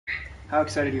How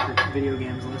excited are you for video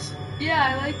games, Liz?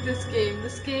 Yeah, I like this game.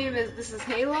 This is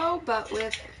Halo, but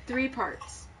with 3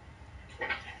 parts.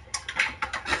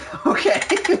 Okay,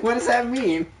 what does that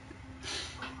mean?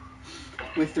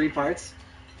 With 3 parts?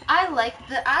 I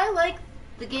like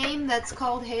the game that's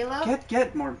called Halo.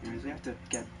 Get more beers. We have to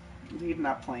get. We're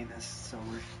not playing this, so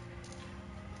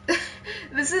we're.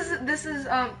 This is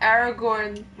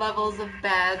Aragorn levels of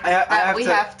bad I we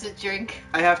have to drink.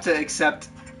 I have to accept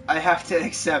a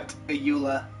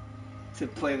EULA to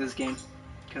play this game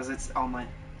because it's online.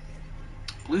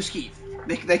 Blue Ski.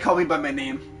 They call me by my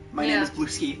name. My name is Blue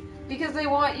Ski. Because they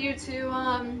want you to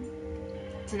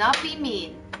not be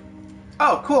mean.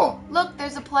 Oh, cool. Look,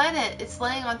 there's a planet. It's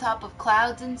laying on top of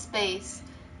clouds in space.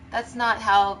 That's not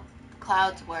how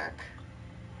clouds work.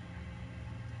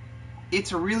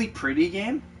 It's a really pretty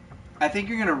game. I think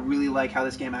you're gonna really like how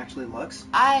this game actually looks.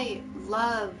 I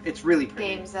love it's really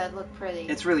pretty. Games that look pretty.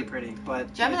 It's really pretty,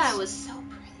 but Gemini was so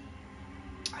pretty.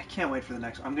 I can't wait for the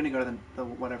next one. I'm gonna go to the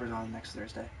whatever's on next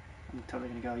Thursday. I'm totally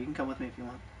gonna go. You can come with me if you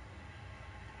want.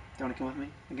 Do you want to come with me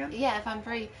again? Yeah, if I'm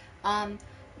free.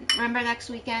 Remember next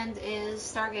weekend is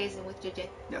Stargazing with JJ.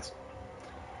 Yes.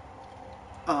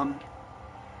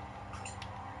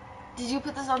 Did you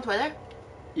put this on Twitter?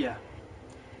 Yeah.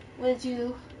 Did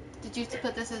you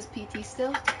put this as PT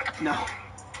still? No.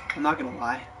 I'm not gonna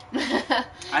lie.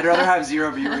 I'd rather have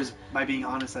 0 viewers by being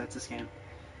honest that it's this game.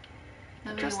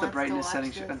 Adjust the brightness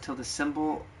settings until the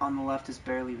symbol on the left is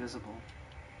barely visible.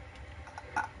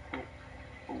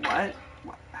 What?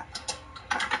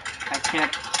 I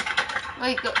can't...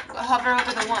 Wait, hover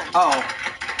over the 1. Oh.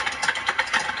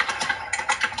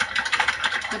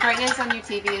 The brightness on your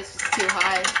TV is just too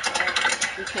high.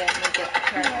 So you can't make it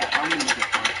perfect. Yeah, I'm gonna make it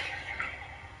fun.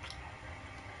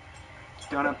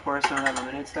 Do you want to pour us some of that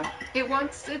lemonade stuff? It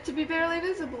wants it to be barely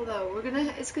visible though.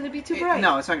 It's gonna be too bright.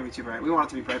 No, it's not gonna be too bright. We want it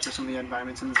to be bright for some of the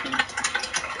environments in this game.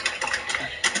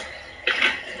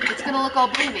 It's gonna look all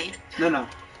bloomy. No.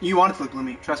 You want it to look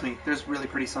gloomy. Trust me. There's really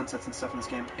pretty sunsets and stuff in this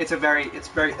game. It's very.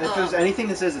 If there's anything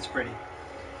this is, it's pretty.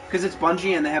 Because it's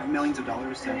Bungie and they have millions of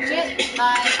dollars to. Shit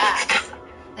my ass.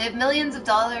 They have millions of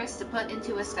dollars to put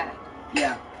into aesthetic.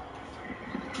 Yeah.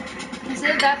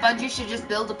 Instead of that, Bungie should just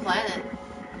build a planet.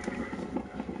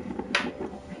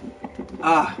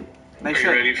 They should.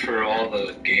 Are you ready for all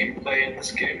the gameplay in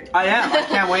this game? I am. I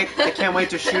can't wait. I can't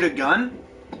wait to shoot a gun.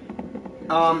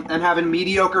 And have a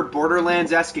mediocre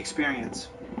Borderlands-esque experience.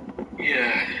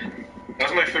 Yeah, that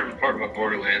was my favorite part about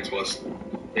Borderlands was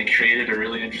they created a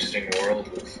really interesting world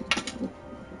with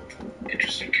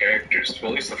interesting characters.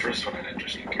 Well, at least the first one had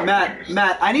interesting characters.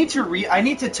 Matt, I need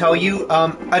to tell you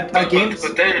a game.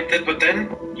 But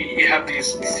then you have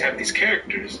these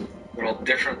characters. They're all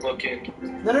different looking.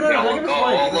 No.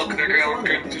 Look, they're all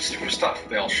going to do different stuff.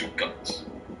 They all shoot guns.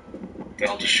 They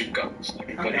all just shoot guns.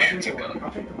 Everybody shoots a gun.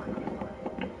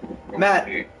 Matt,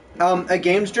 a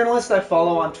games journalist I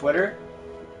follow on Twitter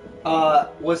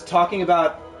was talking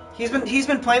about he's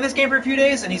been playing this game for a few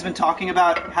days and he's been talking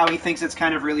about how he thinks it's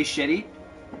kind of really shitty.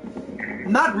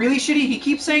 Not really shitty. He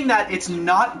keeps saying that it's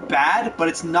not bad, but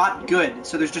it's not good.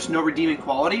 So there's just no redeeming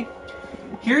quality.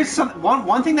 Here's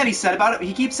one thing that he said about it.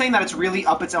 He keeps saying that it's really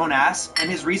up its own ass, and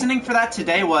his reasoning for that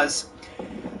today was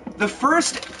the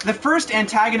first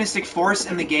antagonistic force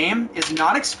in the game is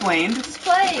not explained.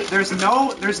 There's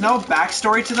no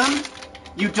backstory to them.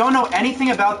 You don't know anything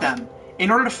about them.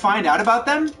 In order to find out about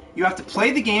them, you have to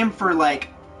play the game for like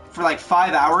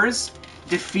 5 hours,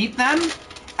 defeat them,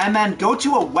 and then go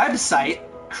to a website,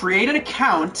 create an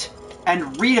account,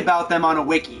 and read about them on a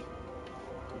wiki.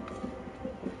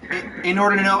 In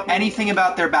order to know anything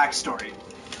about their backstory.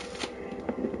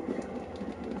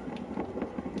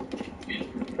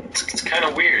 It's kind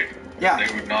of weird. Yeah.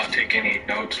 They would not take any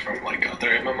notes from like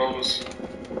other MMOs.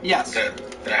 Yes. That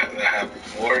have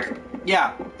lore.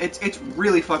 Yeah, it's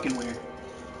really fucking weird.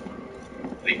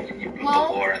 Like the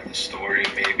lore and the story,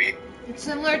 maybe. It's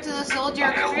similar to the soldier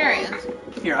experience.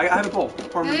 Here, I have a bowl. Do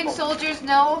you think soldiers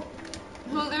know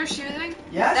who they're shooting?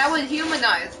 Yes. That would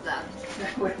humanize them.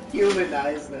 That would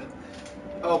humanize them.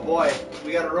 Oh boy,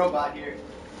 we got a robot here.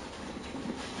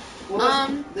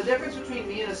 Well, the difference between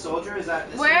me and a soldier is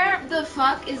that where the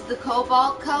fuck is the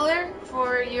cobalt color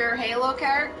for your Halo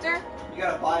character? You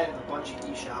gotta buy it in the Bungie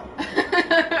eShop.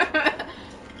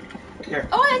 Here.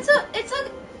 Oh, it's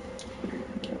a.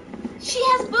 She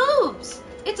has boobs.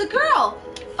 It's a girl.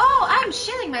 Oh, I'm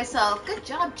shitting myself. Good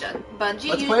job, Bungie.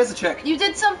 Let's play as a chick. You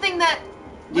did something that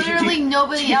literally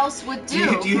nobody else would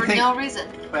do for no reason.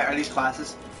 Wait, are these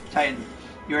classes? Titan.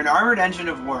 You're an armored engine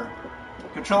of war.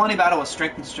 Control any battle with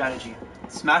strength and strategy.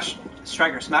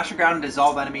 Striker. Smash the ground and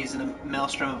dissolve enemies in a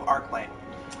maelstrom of arc light.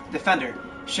 Defender.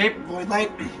 Shape void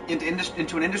light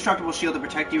into an indestructible shield to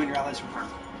protect you and your allies from harm.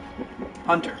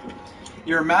 Hunter.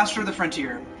 You're a master of the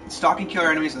frontier, stalking killer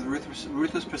enemies with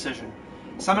ruthless precision.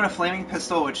 Summon a flaming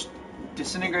pistol which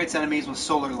disintegrates enemies with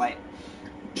solar light.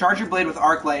 Charge your blade with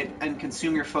arc light and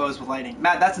consume your foes with lightning.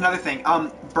 Matt, that's another thing.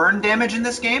 Burn damage in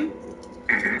this game,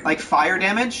 like fire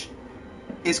damage,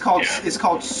 is called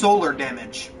solar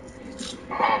damage.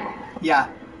 Oh. Yeah.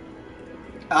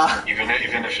 Even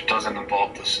if it doesn't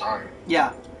involve the sun.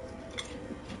 Yeah.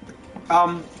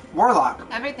 Warlock.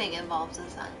 Everything involves the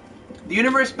sun. The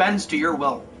universe bends to your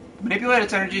will. Manipulate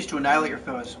its energies to annihilate your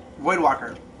foes.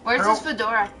 Voidwalker. Where's this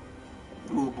fedora?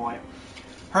 Ooh boy.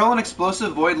 Hurl an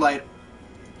explosive bolt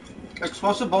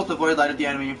of void light at the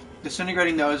enemy,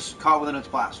 disintegrating those caught within its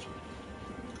blast.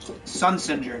 Sun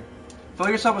Singer. Fill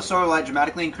yourself with solar light,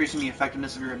 dramatically increasing the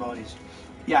effectiveness of your abilities.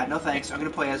 Yeah, no thanks. I'm gonna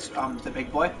play as the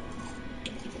big boy.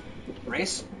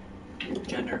 Race,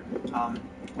 gender.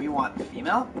 We want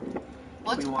female.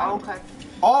 What's okay?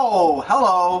 Oh,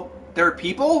 hello. They're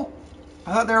people?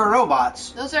 I thought they were robots.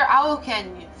 Those are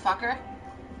Aoken, you fucker.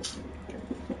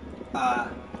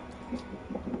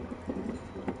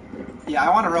 Yeah, I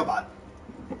want a robot.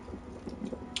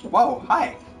 Whoa,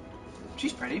 hi.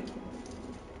 She's pretty.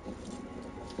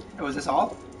 Oh, is this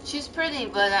all? She's pretty,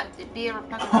 but it'd be a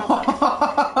fucking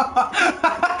robot.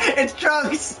 It's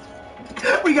Trunks!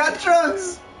 We got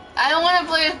Trunks! I don't want to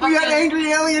play with fucking... We got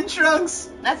angry alien Trunks!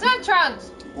 That's not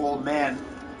Trunks! Oh, man.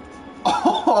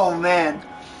 Oh, man.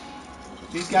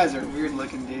 These guys are weird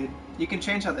looking, dude. You can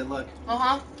change how they look.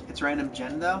 Uh-huh. It's random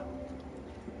gen, though.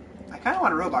 I kind of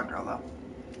want a robot girl, though.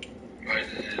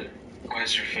 Why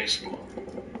is your face blue?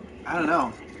 I don't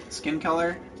know. Skin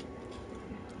color.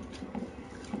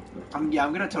 Yeah,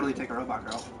 I'm gonna totally take a robot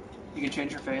girl. You can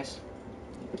change your face.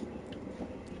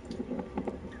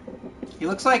 He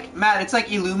looks like Matt. It's like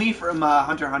Illumi from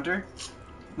Hunter x Hunter.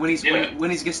 When he's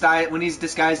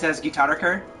disguised as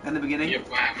Gitarker in the beginning. Yeah,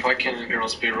 why can't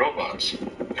girls be robots?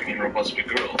 I mean, robots be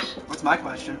girls. What's my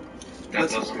question? That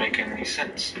doesn't make any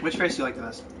sense. Which face do you like the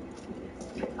best?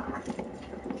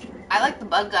 I like the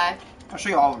bug guy. I'll show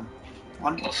you all of them.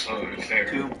 1, Also, if they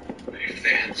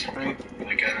had some, 3,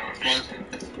 like, I don't understand.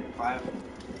 5,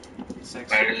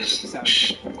 6, Why does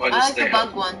 7. Why I does like the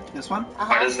bug one. This one?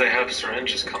 Why does they have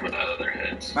syringes coming out of their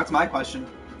heads? That's my question.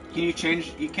 Can you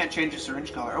change? You can't change the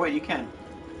syringe color. Oh wait, you can.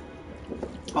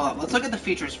 Hold on. Let's look at the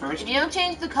features first. If you don't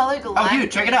change the color, the Oh, dude,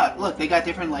 check it out. Look, they got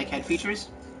different like head features.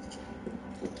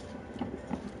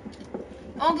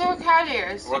 Oh, they're cat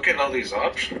ears. Look at all these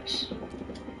options.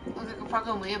 Look like a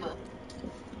fucking weeaboo.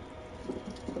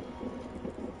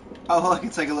 Oh, look,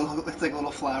 it's like a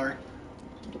little flower.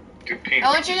 Do pink. I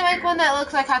want you to make one that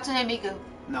looks like Hatsune Miku.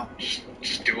 No.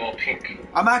 Just do all pink.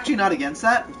 I'm actually not against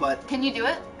that, but Can you do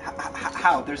it?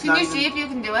 how? There's Can not you even... see if you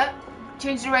can do it?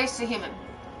 Change the race to human.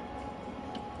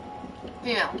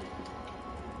 Female.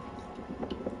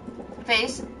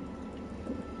 Face.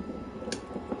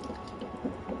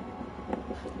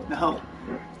 No.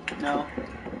 No.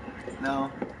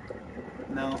 No.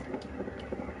 No.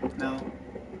 No.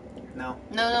 No.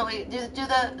 No, wait. Do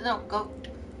the... No, go...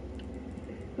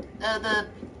 The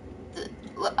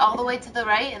all the way to the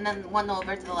right, and then one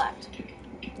over to the left.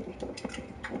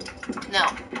 No.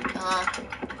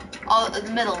 All the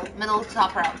middle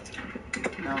top row.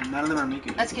 No, none of them are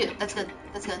Miku. That's good. That's good.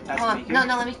 That's good. That's Hold on. Miku?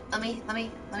 No, let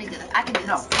me do this. I can do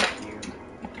No, this. fuck you.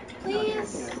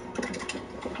 Please.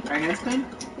 Are your hands clean?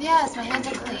 Yes, my hands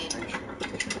are clean.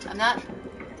 I'm not.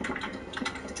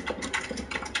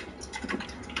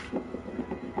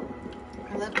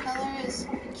 Her lip color is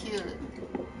cute.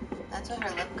 That's what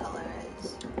her lip color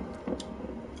is.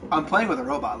 I'm playing with a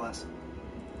robot, Les.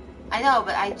 I know,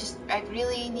 but I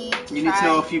really need to You need to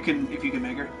know if you can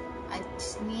make her. I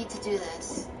just need to do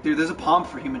this. Dude, there's a pomp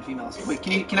for human females. Wait,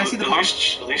 can I see the At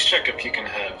pomp? least check if you can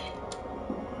have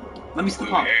Let me see the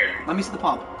blue pump. hair. Let me see the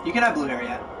pump. You can have blue hair,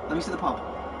 yeah. Let me see the pump.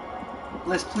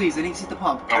 Liz, please, I need to see the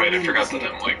pump. Oh wait, I really forgot need to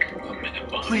that see I'm like a minute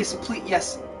behind. Please,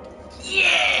 yes.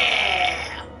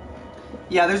 Yeah!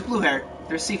 Yeah, there's blue hair.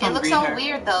 There's It seafoam looks green so hair.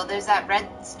 weird though. There's that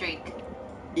red streak.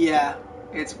 Yeah,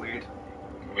 it's weird.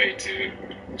 Wait, do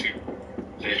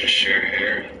they just share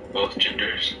hair, both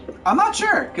genders? I'm not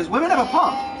sure, because women have a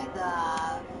pump. Where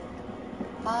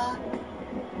the fuck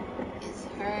is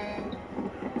her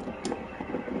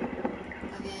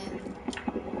fucking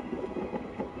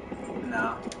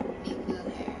No,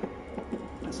 Miku hair?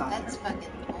 that's not That's fair. fucking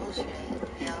bullshit,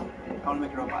 yo. I want to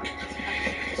make a robot.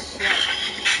 That's fucking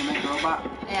shit. Can I make a robot?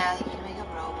 Yeah, you can make a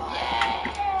robot.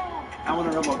 I want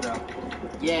a robot girl.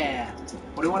 Yeah.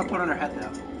 What do you want to put on her head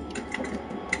though?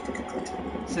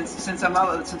 Since I'm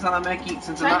not Try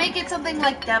to make it something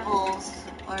like devils.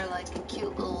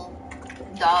 cute little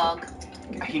dog.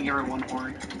 I can give her one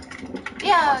horn.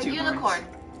 Yeah, Or two unicorn.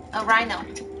 A rhino.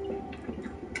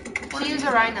 She is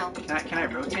a rhino. Can I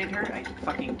rotate her? I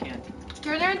fucking can't.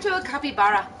 Turn her into a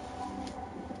capybara.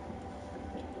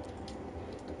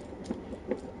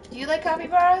 Do you like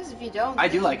capybaras? If you don't... I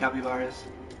do like capybaras.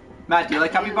 Matt, do you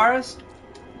like capybaras?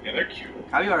 Yeah, they're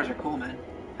cute. Capybaras are cool, man.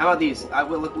 How about these? I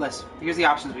will look list. Here's the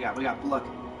options we got. Look.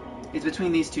 It's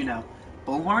between these two now.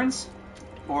 Bullhorns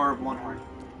or one horn?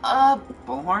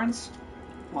 Bullhorns?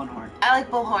 One horn. I like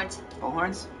bullhorns.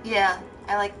 Bullhorns? Yeah,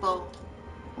 I like bull.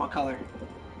 What color?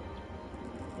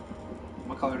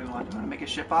 What color do you want? Do you want to make a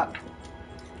shit bot?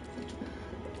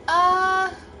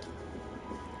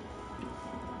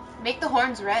 Make the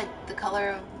horns red. The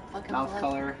color of fucking Mouth blood.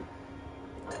 color.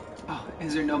 Oh,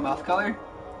 is there no mouth color?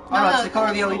 Oh No, no, it's the color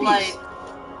of the LEDs. light.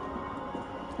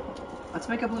 Let's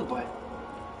make a blue boy.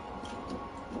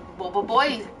 Boba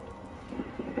boy.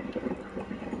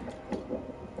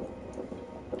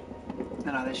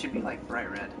 No, they should be like bright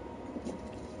red.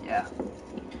 Yeah.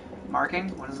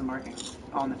 Marking? What is the marking?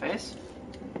 Oh, on the face?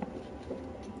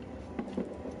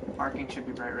 Marking should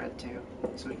be bright red too,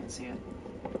 so we can see it.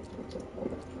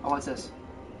 Oh, what's this?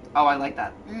 Oh, I like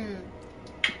that.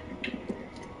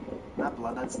 Not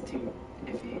blood, that's too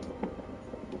iffy.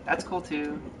 That's cool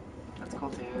too. That's cool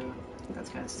too. That's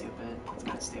kind of stupid. That's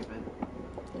kind of stupid.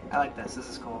 I like this. This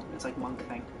is cool. It's like monk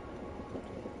thing.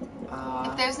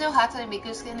 If there's no Hatsune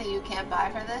Miku skin that you can't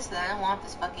buy for this, then I don't want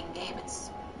this fucking game. It's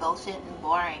bullshit and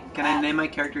boring. Can I name my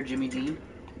character Jimmy Dean?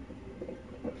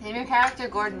 Name your character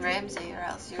Gordon Ramsay or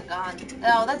else you're gone.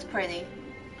 Oh, that's pretty.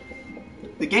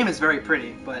 The game is very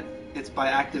pretty, but it's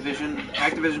by Activision.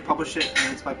 Activision published it,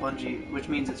 and it's by Bungie, which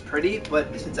means it's pretty,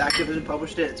 but since Activision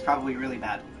published it, it's probably really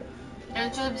bad.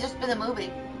 And it should have just been a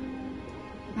movie.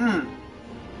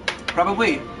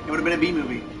 Probably. It would have been a B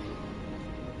movie.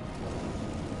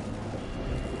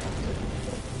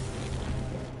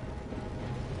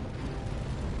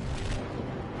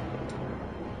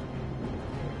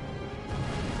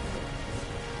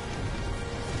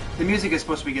 The music is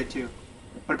supposed to be good too,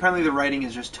 but apparently the writing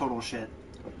is just total shit.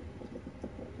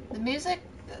 The music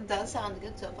does sound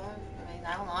good so far. I mean,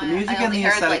 I don't know. The music I and only the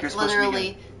heard aesthetic like are supposed to be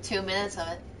literally 2 minutes of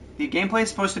it. The gameplay is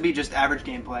supposed to be just average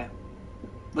gameplay.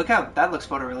 Look how that looks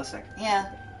photorealistic.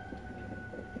 Yeah.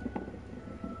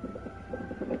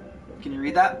 Can you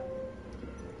read that?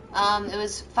 It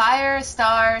was fire,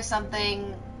 star,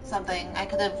 something, something. I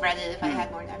could have read it if I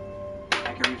had more time.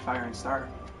 I can read fire and star.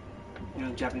 You know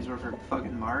the Japanese word for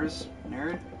fucking Mars?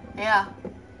 Nerd? Yeah.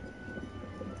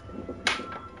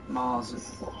 Mars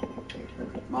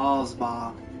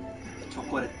bar.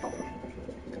 Chocolate.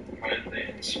 Why are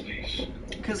they in space?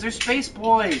 Because they're space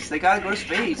boys. They gotta go to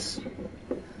space.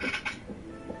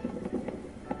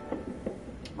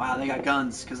 Wow, they got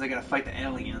guns because they gotta fight the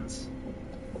aliens.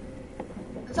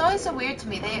 It's always so weird to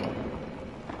me.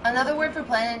 Another word for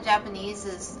planet in Japanese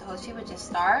is Hoshi, which is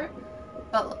star.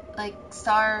 But like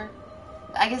star,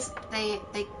 I guess they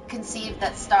conceived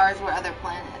that stars were other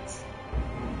planets.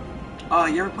 Oh,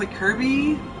 you ever play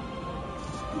Kirby?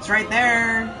 It's right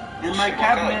there in my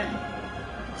cabinet.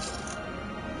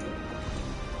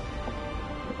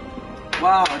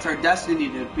 Wow, it's our destiny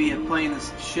to be playing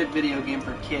this shit video game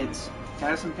for kids. Can I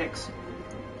have some pics?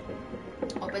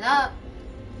 Open up.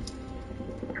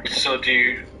 So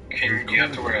you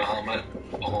have to wear a helmet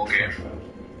the whole game?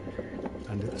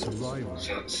 And its arrival.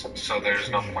 So there's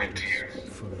no point to you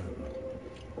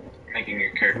making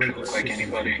your character look like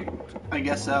anybody? I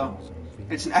guess so.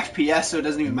 It's an FPS, so it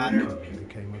doesn't even matter.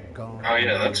 Oh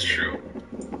yeah, that's true.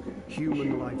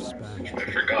 Human lifespan.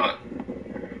 I forgot.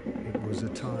 It was a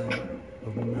time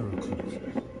of miracles.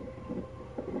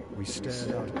 We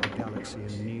stared out at the galaxy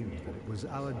and knew that it was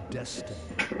our destiny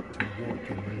to walk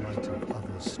in the light of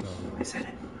other stars. I said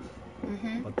it.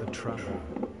 Mm-hmm. But the traveler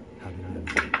had an end.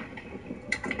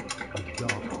 A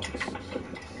darkness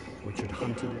which had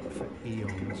hunted it for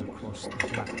eons across the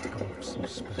black gulfs of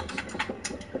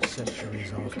space.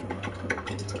 Centuries after our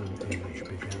golden age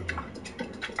began,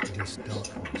 this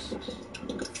darkness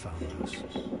found us.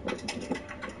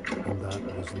 And that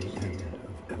was the end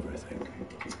of everything.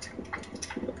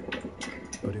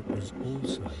 But it was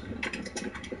also a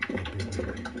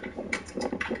beginning.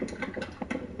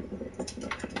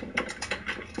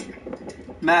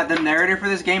 Matt, the narrator for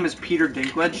this game is Peter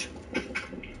Dinklage.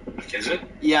 Is it?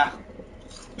 Yeah.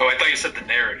 Oh, I thought you said the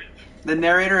narrative. The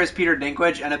narrator is Peter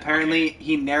Dinklage, and apparently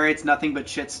he narrates nothing but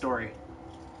shit story.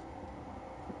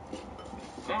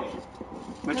 Oh.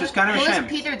 Which is kind of a shame.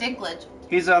 Who is Peter Dinklage?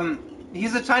 He's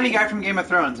the tiny guy from Game of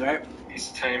Thrones, right? He's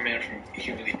a tiny man from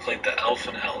he played the elf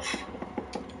in Elf.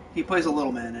 He plays a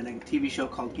little man in a TV show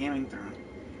called Gaming Throne.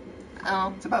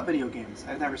 Oh. It's about video games.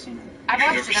 I've never seen it. I You've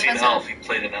watched never an seen episode. Elf. He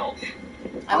played an elf.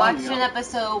 I How long watched ago? an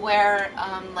episode where,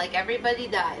 like, everybody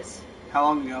dies. How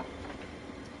long ago?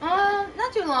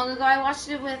 Not too long ago. I watched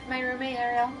it with my roommate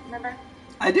Ariel. Remember?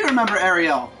 I do remember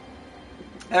Ariel.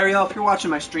 Ariel, if you're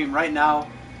watching my stream right now,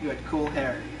 you had cool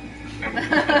hair. I'm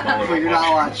But you're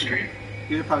not watching. Stream.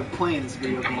 You're probably playing this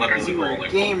video I'm game literally because you were a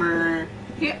rolling. gamer.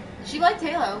 She liked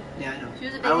Halo. Yeah, I know. She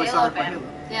was a big I always saw Halo her play fan.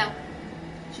 Halo. Yeah.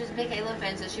 She was a big Halo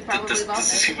fan, so she probably Does bought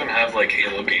this it. even have like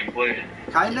Halo gameplay?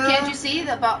 Kinda. Can't you see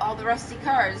about all the rusty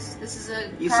cars? This is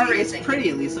a You car see, racing. it's pretty.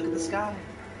 At least look at the sky.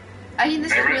 I mean,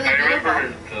 this is really I beautiful.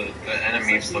 remember the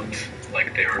enemies looked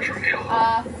like they were from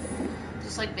Halo.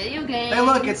 Just like video games. Hey,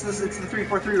 look, it's the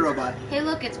 343 robot. Hey,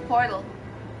 look, it's Portal.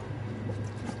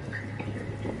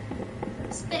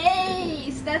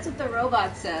 Space! That's what the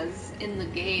robot says in the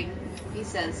game. He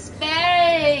says,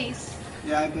 space!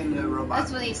 Yeah, I've been a robot.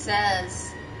 That's what he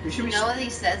says. We should You be. know that he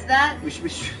says that? We should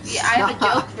be. Yeah, I have a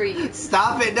joke for you.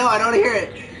 Stop it! No, I don't want to hear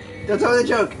it. Don't tell me the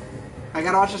joke. I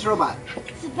gotta watch this robot.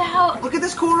 It's about... Look at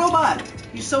this cool robot.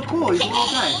 He's so cool. He's a little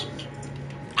guy.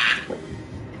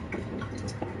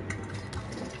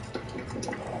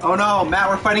 Oh no, Matt,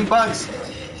 we're fighting bugs.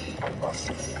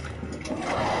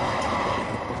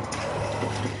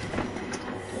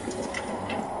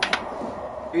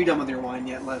 Are you done with your wine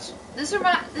yet, Les? This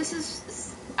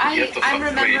is... You have to I'm wait,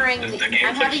 remembering... the game's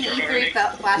I'm having started E3 already?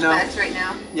 flashbacks right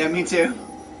now. Yeah, me too.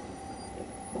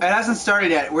 It hasn't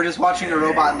started yet. We're just watching a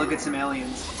robot look at some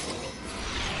aliens.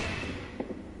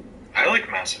 I like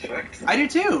Mass Effect. I do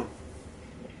too.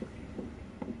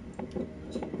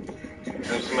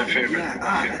 That was my favorite. Yeah,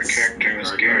 My favorite that's- character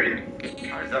was Gary.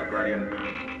 Eyes up,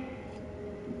 Guardian.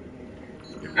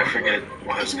 I forget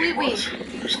what his name Wee-wee. was.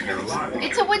 I'm just gonna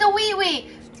It's a with a wee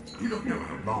wee. You don't know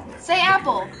how long. Say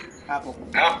apple. Apple.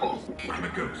 Apple. I'm a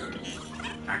ghost.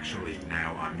 Actually,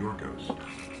 now I'm your ghost.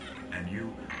 And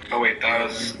you. Oh wait, that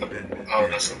was the. Oh,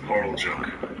 that's the Portal joke.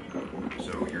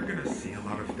 So you're gonna see a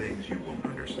lot of things you won't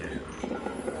understand.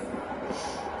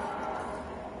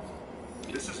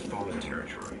 This is fallen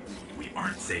territory. We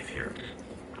aren't safe here.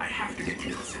 I have to get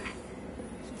you to the city.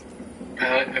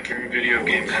 Every video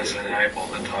game has an eyeball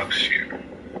that talks to you.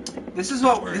 This is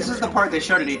the part they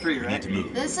showed at E3,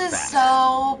 right? This is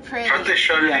so pretty. The part they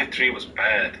showed Yeah. at E3 was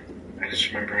bad. I just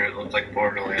remember it looked like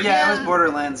Borderlands. Yeah, it Yeah. was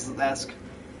Borderlands-esque.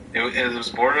 It was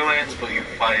Borderlands, but you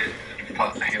fought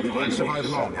the We Halo won't survive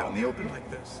enemies. long out in the open like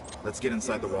this. Let's get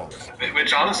inside the walls.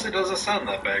 Which honestly doesn't sound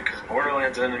that bad, because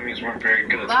Borderlands enemies weren't very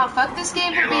good. Wow, fuck this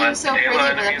game for being so pretty,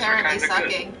 but apparently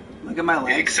sucking. Look at my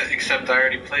legs. Except I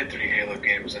already played 3 Halo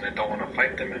games, and I don't want to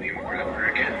fight them anymore ever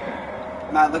again.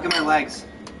 Matt, look at my legs.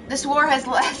 This war has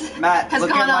Matt, has look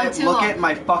gone at on too look long. at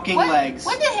my fucking What- legs.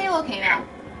 When did Halo came out?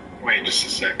 Wait just a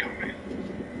second, wait.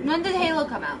 When did Halo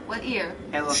come out? What year?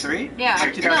 Halo 3? Yeah.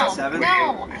 Like 2007? No.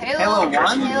 Halo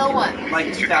 1? Halo 1.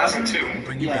 Like 2000? 2002.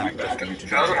 Bring you Yeah. back rescue you to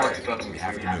 2001, We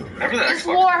have to 2002. move. Remember that This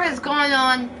Xbox? war has gone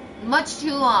on much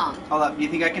too long. Hold up, you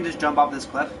think I can just jump off this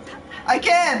cliff? I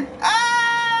can! You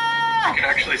Ah! can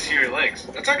actually see your legs.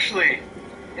 That's actually,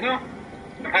 you know,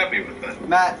 I'm happy with that.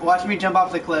 Matt, watch me jump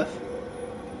off the cliff.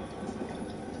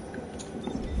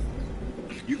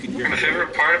 You can hear My me.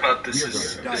 favorite part about this You're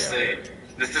is gonna die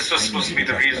this was supposed to be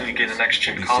the reason you get an next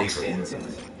gen Be console, safer inside.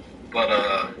 but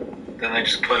then they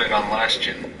just put it on last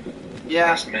gen, Yeah,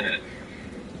 last minute.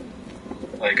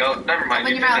 Like, oh, never mind,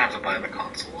 Open you your didn't mouth. have to buy the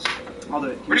consoles. I'll do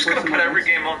it. Can We're you just pour gonna some put every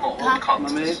lemonade? game on the old Huh?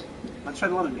 consoles. Lemonade? Let's try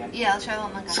the lemon guy. Yeah, let's try the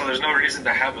one. So there's no reason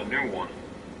to have a new one.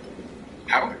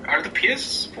 How are the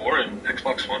PS4 and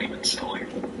Xbox One even selling?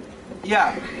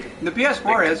 Yeah, the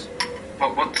PS4 is.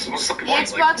 But what's the The point?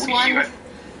 Xbox Wii U One. had-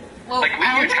 Well, like I Wii U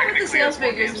wonder what the technically sales has more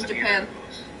figures games in than Japan. either of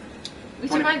those. We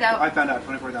should find out. I found out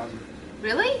 24,000.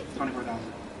 Really?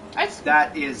 24,000. That's,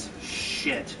 That is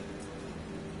shit.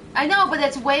 I know, but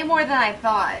it's way more than I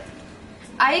thought.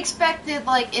 I expected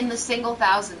like in the single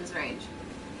thousands range.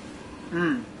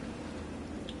 Hmm.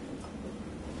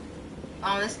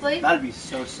 Honestly. That'd be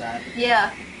so sad. Yeah.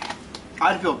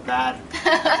 I'd feel bad.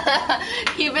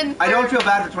 Even. I don't for- feel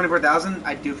bad for 24,000.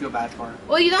 I do feel bad for her.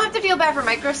 Well, you don't have to feel bad for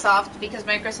Microsoft because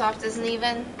Microsoft isn't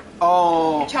even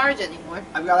Oh, charge anymore.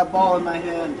 I've got a ball in my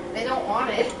hand. They don't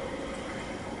want it.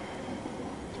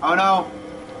 Oh no.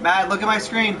 Matt, look at my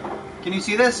screen. Can you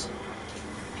see this?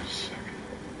 Just a second.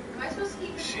 Am I supposed to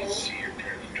keep it See cold? your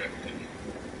perspective.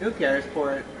 Who cares?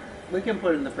 Pour it. We can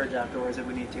put it in the fridge afterwards if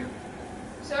we need to.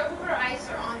 Serve over ice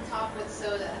or on top with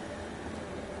soda.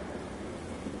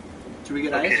 Should we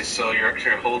get Okay, ice? so you're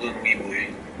holding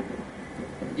Weebly.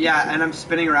 Yeah, and I'm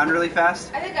spinning around really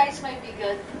fast. I think ice might be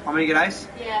good. Want me to get ice?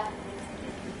 Yeah.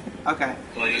 Okay.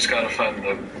 Well, you just gotta find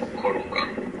the portal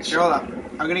gun. Here, hold up.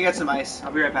 I'm gonna get some ice.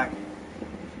 I'll be right back.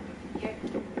 Here.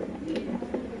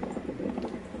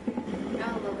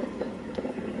 I'll love it too.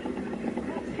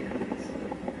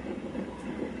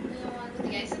 You don't want to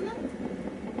put the ice in them?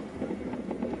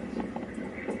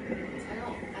 I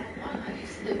don't want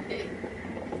ice in it.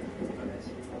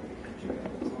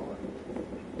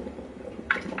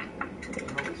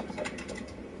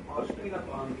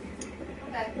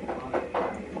 Okay.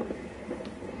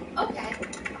 Okay.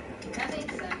 That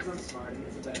makes sense.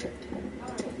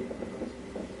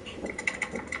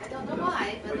 I don't know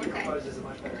why, but okay.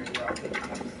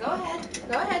 Go ahead.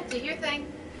 Go ahead. Do your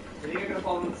thing. Are you gonna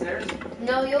fall down the stairs?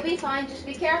 No, you'll be fine. Just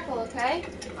be careful, okay?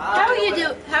 How are you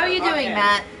doing,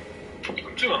 Matt?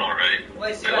 I'm doing alright.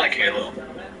 I like Halo.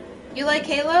 You like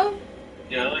Halo?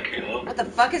 Yeah, I like Halo. What the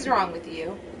fuck is wrong with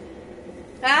you?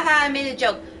 Haha, I made a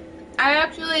joke.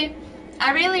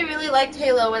 I really, really liked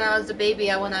Halo when I was a baby.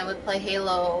 When I would play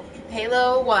Halo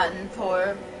 1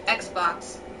 for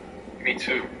Xbox. Me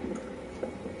too.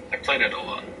 I played it a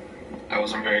lot. I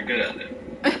wasn't very good at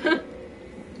it.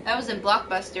 That was in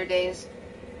Blockbuster days.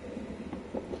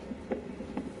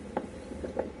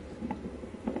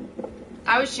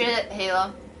 I was shit at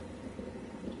Halo.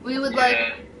 We would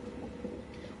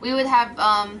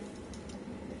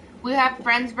have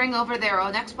friends bring over their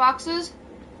own Xboxes,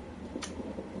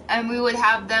 and we would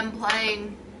have them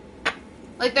playing.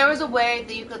 Like, there was a way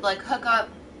that you could like hook up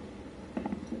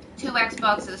 2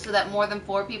 Xboxes so that more than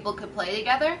 4 people could play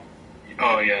together.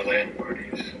 Oh yeah, LAN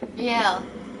parties. Yeah,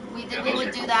 we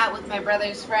would do that with my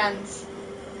brother's friends,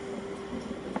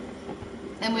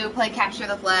 and we would play Capture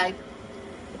the Flag.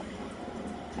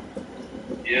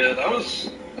 Yeah, that was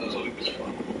always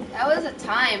fun. That was a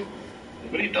time.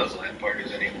 Nobody does LAN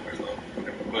parties anymore though.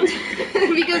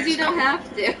 Because you don't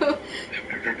have to.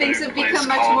 Things have become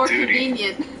much more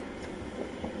convenient.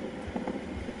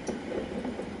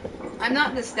 I'm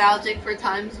not nostalgic for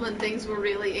times when things were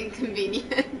really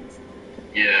inconvenient.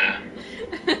 Yeah.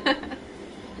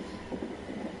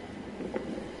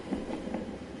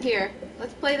 Here,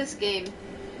 let's play this game.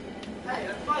 Hey,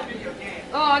 that's my video game.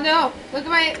 Oh no! Look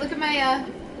at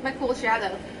my cool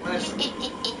shadow.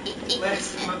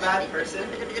 Liz, I'm a bad person.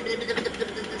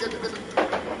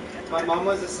 My mom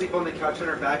was asleep on the couch on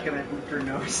her back and I moved her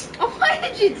nose. Oh, why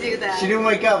did you do that? She didn't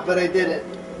wake up, but I did it.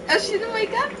 Oh, she didn't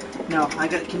wake up? No,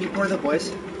 can you pour the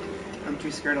boys? I'm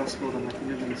too scared I'll spill them. I think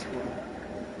they're gonna spill them.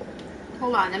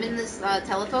 Hold on, I'm in this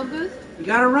telephone booth. You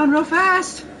gotta run real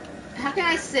fast. How can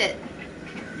I sit?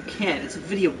 You can't. It's a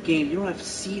video game. You don't have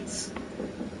seats.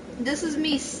 This is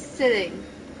me sitting.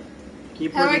 Can you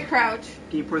pour How do I crouch?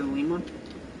 Can you pour the lean one?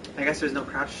 I guess there's no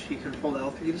crouch. You can hold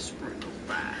L3 to sprint real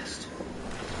fast.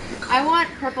 I want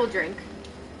purple drink.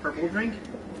 Purple drink?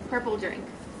 Purple drink.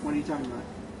 What are you talking about?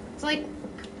 It's like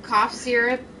cough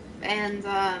syrup and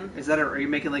Is that are you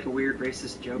making like a weird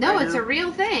racist joke? No, right it's now? a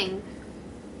real thing.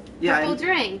 Yeah, Purple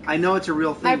drink. I know it's a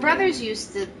real thing. My brothers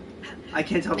used to. I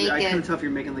can't tell. Make I it. couldn't tell if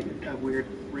you're making like a weird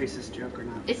racist joke or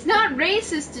not. It's not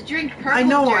racist to drink purple I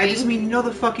know. drink. I just mean you know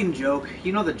the fucking joke.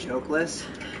 You know the joke, Liz.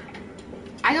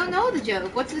 I don't know the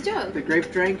joke. What's the joke? The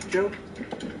grape drink joke.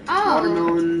 Oh.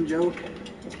 Watermelon joke.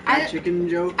 Chicken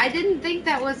joke. I didn't think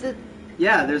that was a.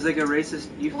 Yeah, there's like a racist.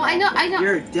 Well, I know.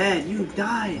 You're dead. You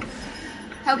died.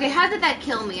 Okay, how did that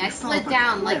kill me? I slid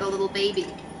down like a little baby.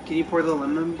 Can you pour the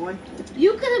lemon, boy?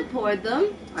 You could have poured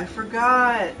them. I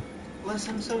forgot. Liz,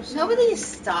 I'm so sorry. Nobody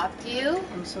stopped you.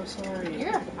 I'm so sorry. You're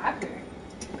a fucker.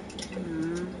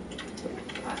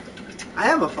 I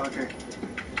am a fucker.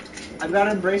 I've got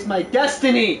to embrace my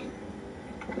destiny.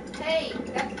 Hey,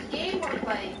 that's the game we're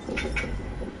playing. You didn't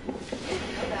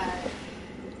know that.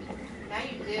 Now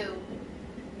you do.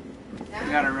 Now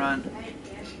I gotta run. now you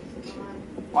can't. Come on.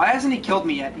 Why hasn't he killed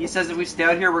me yet? He says if we stay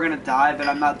out here, we're gonna die, but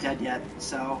I'm not dead yet.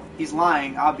 So he's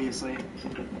lying, obviously.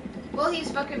 Well,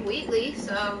 he's fucking Wheatley,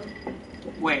 so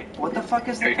Wait, what the fuck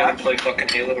is Are the you gonna crouch? play fucking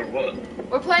Halo or what?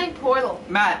 we're playing Portal.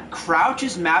 Matt, crouch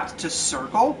is mapped to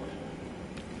circle?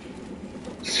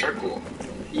 Circle.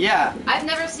 Yeah. I've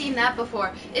never seen that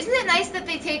before. Isn't it nice that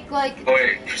they take like Oh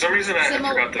wait, for some reason I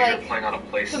forgot that you like, were playing on a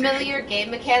PlayStation. familiar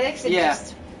game mechanics and Yeah.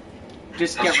 just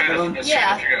Just get rid of them.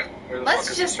 Yeah. Where the fuck let's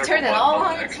is just the turn circle it all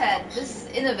button on the its Xbox? head. This is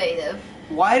innovative.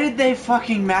 Why did they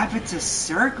fucking map it to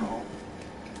circle?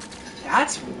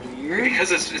 That's weird.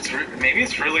 Because maybe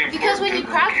it's really important. Because when to you the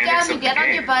crouch mechanics down, you of the get on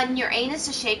game. your butt and your anus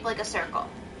is shaped like a circle.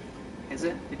 Is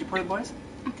it? Did you pour the boys?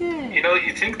 You know,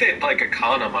 you think they'd like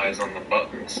economize on the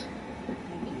buttons,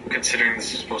 considering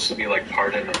this is supposed to be like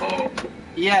part MMO.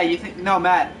 Yeah, you think? No,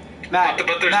 Matt. Matt.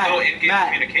 But there's Matt, no in-game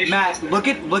Matt, communication, is Matt, there? look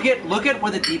at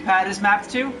where the D-pad is mapped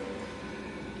to.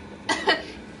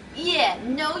 Yeah,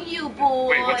 no you, boy.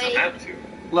 Wait, what's a map to?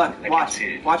 Look, I watch. can't see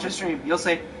it. Watch the stream. You'll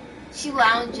see. She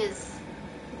lounges.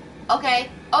 Okay,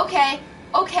 okay,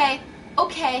 okay,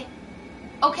 okay,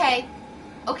 okay,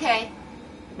 okay.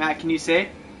 Matt, can you see?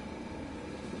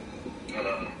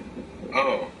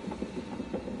 Oh.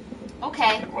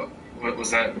 Okay. What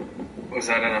was that? Was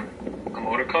that an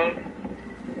emoticon?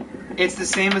 It's the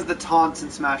same as the taunts in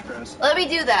Smash Bros. Let me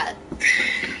do that.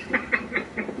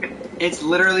 It's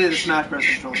literally the Smash Bros.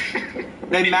 Controls.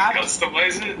 They mapped.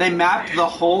 Customize it? They mapped the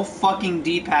whole fucking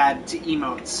D-pad to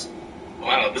emotes.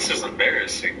 Wow, this is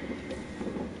embarrassing.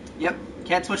 Yep.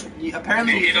 Can't switch.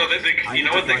 Apparently. You know, you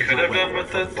know what they could have done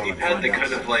with the D-pad? They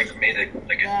could have like made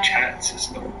a chat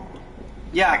system.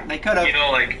 Yeah, they could have. You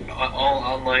know, like all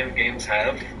online games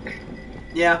have.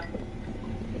 Yeah.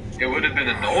 It would have been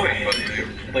annoying,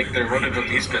 but like there would have at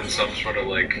least been some sort of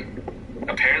like.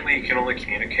 Apparently, you can only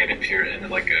communicate if you're in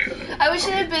like a. I wish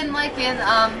it had been like in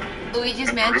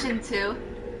Luigi's Mansion 2,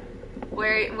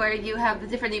 where you have the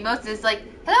different emotes. It's like,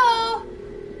 hello,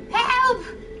 help,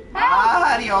 help,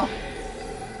 Mario.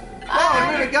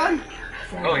 Oh, you made a gun.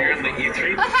 Oh, you're in the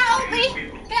E3. help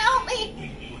me, help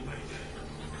me.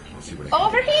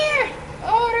 Over here,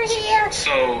 over here.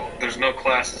 So there's no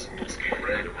classes in this game,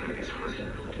 right?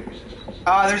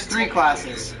 There's 3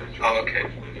 classes. Oh, okay.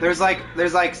 There's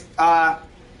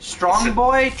Strong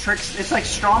Boy, it's like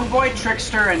Strong Boy,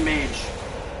 Trickster, and Mage.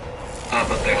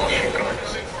 But they all shoot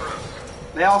guns.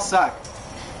 They all suck.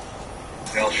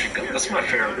 They all shoot guns. That's my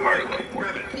favorite part of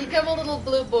it. Become a little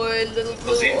blue boy, little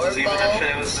blue Even orb.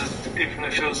 even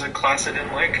if it was a class I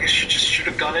didn't like, you should just shoot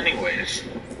a gun anyways.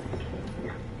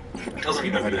 It doesn't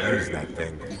You know even how to use matter. that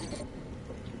thing.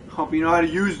 Hope you know how to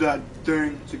use that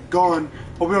thing. It's a gun.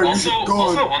 Hope you know how to use a gun.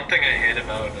 Also, one thing I hate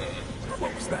about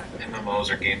What was that?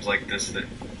 MMOs or games like this that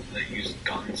use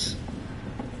guns,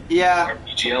 Yeah.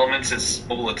 RPG elements, is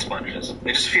bullet sponges.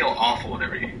 They just feel awful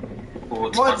whenever you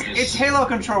bullet Well, sponges. it's Halo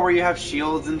Control where you have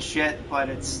shields and shit, but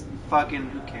it's fucking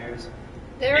who cares?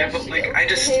 There Yeah, are but like shields I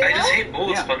just in Halo? hate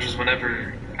bullet Yeah. sponges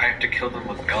whenever I have to kill them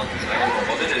with guns. I don't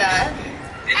know what it is. That.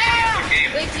 It's the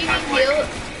game. Wait, do you I'm mean like,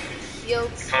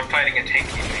 shields? if I'm fighting a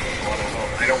tanky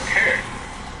thing, I don't care.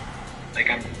 Like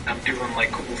I'm doing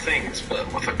like cool things,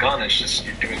 but with a gun, it's just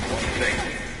you're doing one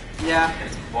thing. Yeah.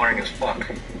 It's boring as fuck.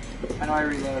 I know I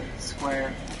reload.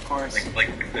 Square, of course.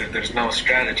 There's no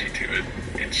strategy to it.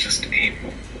 It's just aim.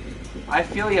 I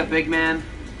feel ya, big man.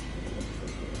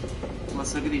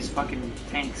 Let's look at these fucking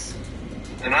tanks.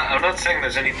 And I'm not saying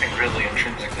there's anything really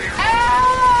intrinsically wrong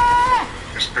Ah!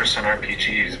 with first-person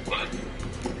RPGs, but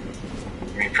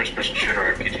I mean first-person shooter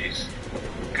RPGs.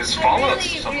 Because I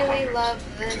Fallout's really love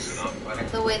mixes this, it up. I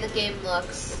don't- the way the game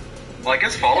looks. Well, I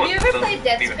guess Fallout Have you ever doesn't played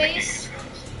Dead even make you Space? use guns.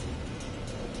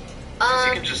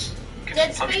 'Cause you can Dead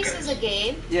just punch Space guys. is a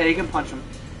game. Yeah, you can punch them.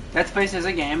 Dead Space is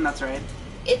a game, that's right.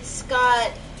 It's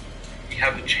got You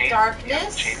have a chain.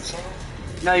 Darkness? You have a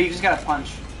chainsaw. No, you just gotta punch.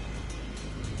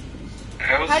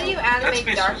 How do you animate Dead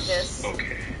Space darkness? was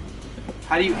okay.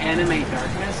 How do you animate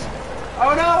darkness?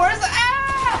 Oh no, where's the...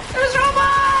 Ah! There's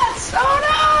robots!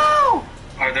 Oh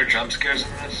Are there jump scares in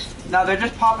this? no! No, they're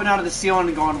just popping out of the ceiling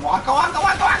and going waka waka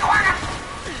waka waka waka!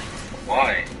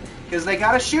 Why? Because they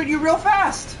gotta shoot you real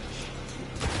fast.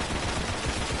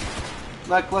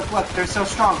 Look, look, look, they're so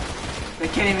strong. They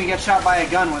can't even get shot by a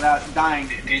gun without dying.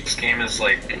 This game is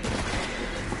like...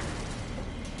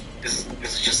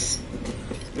 It's just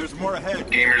There's more ahead.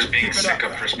 gamers being Keep it sick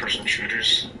up. of first-person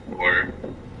shooters, or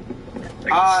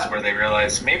like this is where they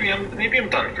realize maybe I'm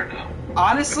done for now.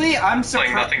 Honestly, I'm Playing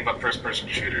surprised. nothing but first-person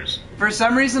shooters. For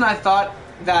some reason, I thought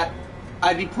that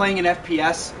I'd be playing an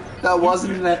FPS that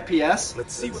wasn't an FPS.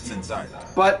 Let's see what's inside.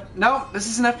 But no, this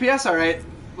is an FPS, alright.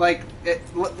 Like,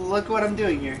 look what I'm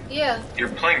doing here. Yeah. You're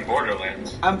playing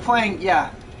Borderlands. I'm playing,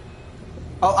 yeah.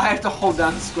 Oh, I have to hold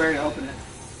down square to open it.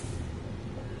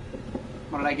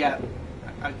 What did I get?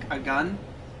 A gun?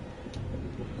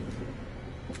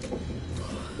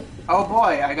 Oh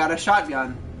boy, I got a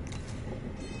shotgun.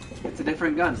 It's a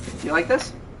different gun. Do you like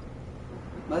this?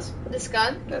 Les? This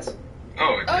gun? This.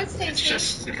 Oh, Oh, it's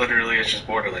tasty. it literally is just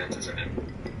Borderlands, isn't it?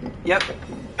 Yep.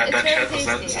 It's very chest, is tasty.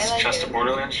 I this like chest it. a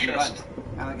Borderlands chest?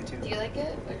 But I like it too. Do you like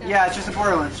it? Or not? Yeah, it's just a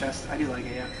Borderlands chest. I do like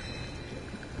it, yeah.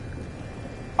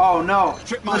 Oh no.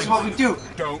 Trick This is what we do.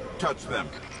 Don't touch them.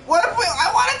 What if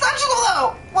I want to touch them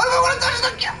though? What if I want to touch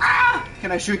them? Ah!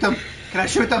 Can I shoot them? Can I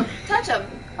shoot them? Touch him.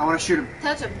 I want to shoot them.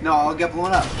 Touch him. No, I'll get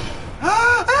blown up.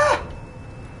 Ah! Ah!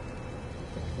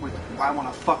 Wait, I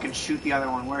want to fucking shoot the other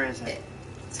one. Where is it?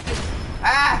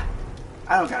 Ah!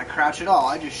 I don't gotta crouch at all.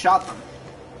 I just shot them.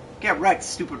 Get wrecked,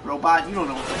 stupid robot. You don't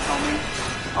know what to tell me.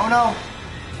 Oh no.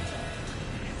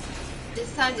 This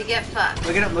It's time to get fucked.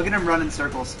 Look at him run in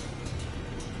circles.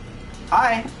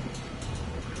 Hi.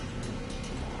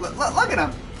 Look at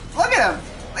him. Look at him.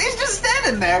 He's just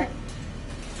standing there.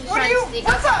 He's What are trying you? to sneak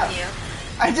What's up up? on you.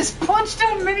 I just punched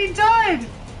him and he died.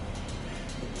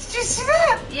 Did you see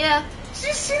that? Yeah, Did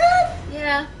you see that?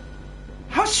 yeah.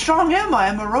 How strong am I?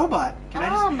 I'm a robot. Can I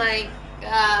Oh just... my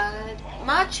god.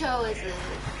 Macho is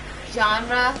a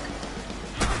genre.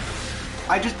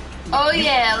 I just... Oh you-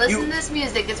 yeah, listen you- to this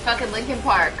music. It's fucking Linkin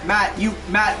Park. Matt,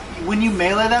 when you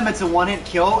melee them, it's a one-hit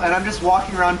kill, and I'm just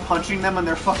walking around punching them and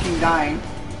they're fucking dying.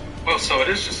 Well, so it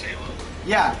is just Halo.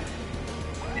 Yeah.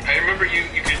 I remember you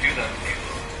could do that in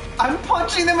Halo. I'm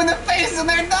punching them in the face and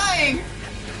they're dying!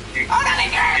 You Oh, no,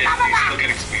 you still get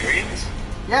experience?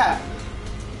 Yeah.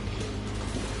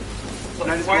 Can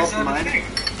I just Why roll is for that a mine? thing?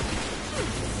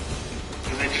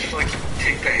 Do they just like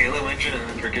take the Halo engine and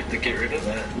then forget to get rid of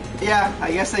that? Yeah,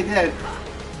 I guess they did.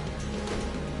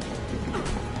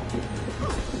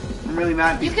 I'm really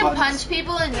mad at You these can buttons. punch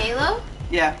people in Halo?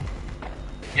 Yeah.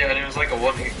 Yeah, and it was like a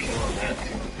one-hit kill on that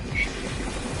too.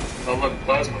 Oh look,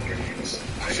 plasma grenades.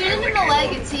 Shoot him in the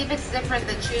leg and see if it's different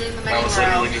than shooting them That was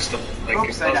anywhere literally else. just a like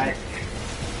Oops, I died.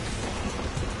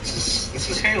 This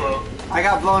is Halo. I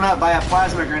got blown up by a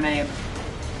plasma grenade.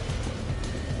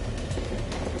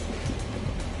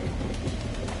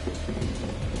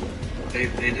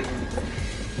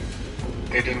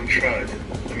 They didn't try.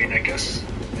 I mean, I guess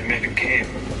they made a game.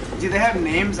 Do they have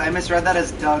names? I misread that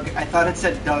as Doug. I thought it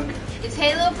said Doug. It's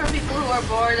Halo for people who are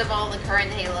bored of all the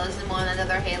current Halos and want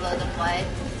another Halo to play.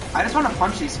 I just want to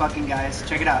punch these fucking guys.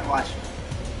 Check it out. Watch.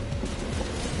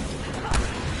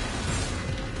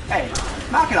 Hey,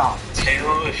 knock it off. It's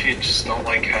Halo if you just don't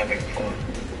like having fun.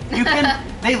 You can.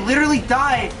 They literally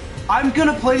die. I'm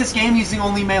gonna play this game using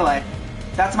only melee.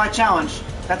 That's my challenge.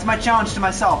 That's my challenge to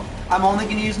myself. I'm only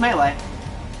gonna use melee.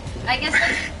 I guess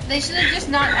they should have just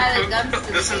not added guns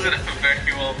to This the isn't game. a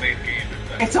very well-made game.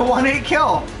 It's a one-hit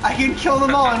kill. I can kill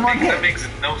them all in one That hit. makes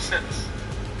no sense.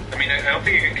 I mean, I don't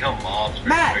think you can kill mobs very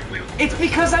Matt, quickly. it's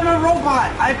because I'm a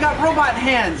robot. I've got robot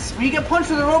hands. When you get punched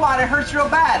with a robot, it hurts real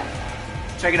bad.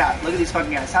 Check it out. Look at these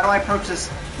fucking guys. How do I approach this?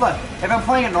 Look, if I'm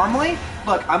playing it normally,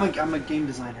 look, I'm a game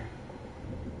designer.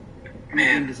 I'm a game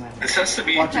Man, designer. this has to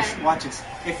be. Watch this. Watch this.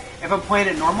 If I'm playing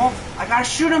it normal, I gotta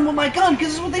shoot him with my gun because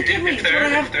this is what they give me. It's what I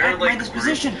have there are at my like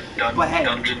disposition. group But hey,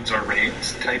 dungeons or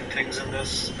raids type things in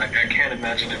this, I can't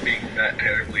imagine it being that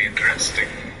terribly interesting.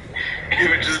 It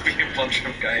would just be a bunch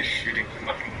of guys shooting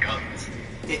fucking guns.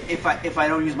 if I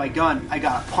don't use my gun, I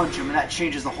gotta punch him, and that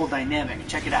changes the whole dynamic.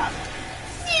 Check it out.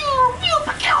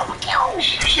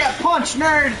 Get punched,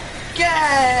 nerd!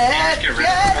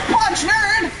 Get punched,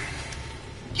 nerd!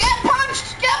 Get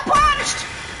punched! Get punched!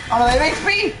 Oh no, they have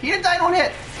HP! He didn't die in one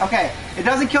hit! Okay, it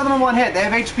doesn't kill them in one hit. They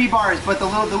have HP bars, but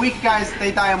the weak guys,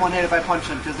 they die in one hit if I punch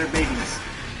them, because they're babies.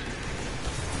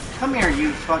 Come here,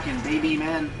 you fucking baby,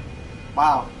 man.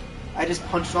 Wow. I just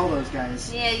punched all those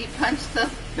guys. Yeah, you punched them.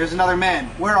 There's another man.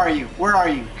 Where are you? Where are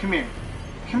you? Come here.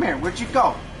 Come here. Where'd you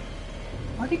go?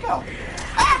 Where'd he go?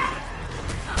 Ah!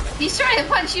 He's trying to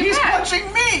punch you He's back. punching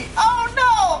me! Oh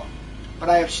no! But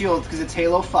I have shields because it's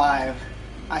Halo 5.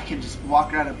 I can just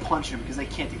walk around and punch him because they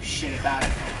can't do shit about it.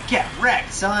 Get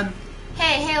wrecked, son!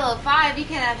 Hey, Halo 5, you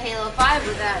can't have Halo 5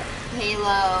 without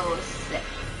Halo 6.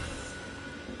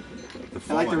 I like the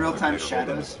Fallen real-time are better hold on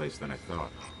shadows. this place than I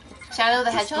thought. Shadow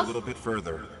the Just a Hedgehog? little bit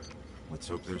further. Let's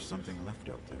hope there's something left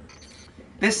out there.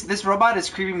 This robot is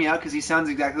creeping me out because he sounds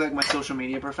exactly like my social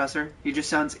media professor. He just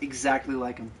sounds exactly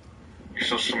like him. Your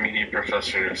social media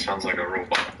professor sounds like a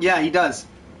robot. Yeah, he does.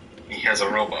 He has a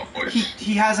robot voice.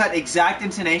 He has that exact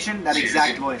intonation, that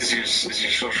exact voice. Is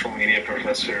your social media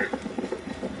professor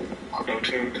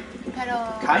auto-tuned?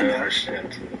 Hello. I Kind don't of.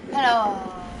 understand.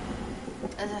 Hello.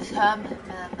 This is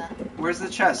Where's the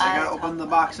chest? I gotta open the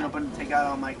box and take out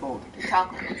all my gold.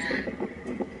 chocolate.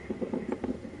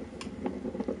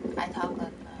 I talk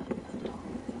like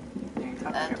You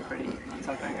talk like a pretty, you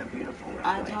talk like a beautiful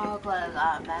I lady. talk like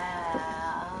a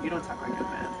man. You don't talk like a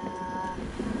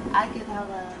man. I can talk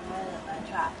like a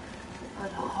trap.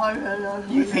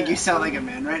 You think you sound like a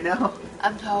man right now?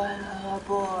 I'm talking like a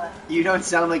boy. You don't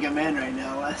sound like a man right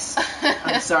now, Les.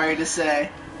 I'm sorry to say.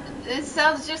 It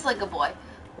sounds just like a boy.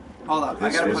 Hold up, I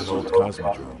This gotta is put old some...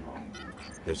 Cosmodrome.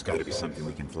 There's got to be something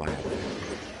we can fly out.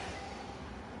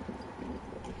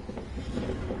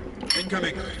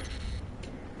 Incoming.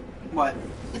 What?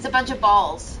 It's a bunch of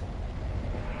balls.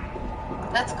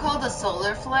 That's called a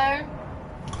solar flare?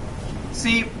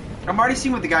 See, I'm already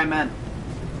seeing what the guy meant.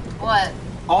 What?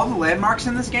 All the landmarks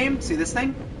in this game, see this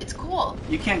thing? It's cool.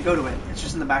 You can't go to it. It's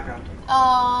just in the background.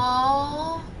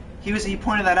 Aww. He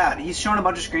pointed that out. He's shown a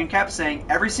bunch of screen caps saying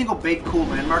every single big cool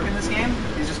landmark in this game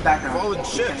is just background. Fallen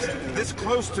ships this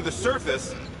close to the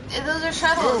surface. Those are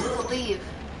shuttles to leave.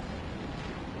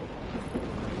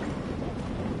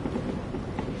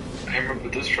 I remember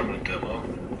this from a demo.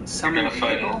 Summon You're gonna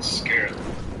fight vehicle? and scare them.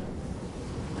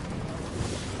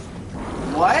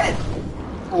 What?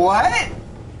 What?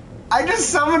 I just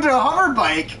summoned a hover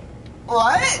bike.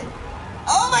 What?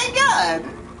 Oh my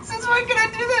god! Since when can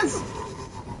I do this?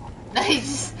 No,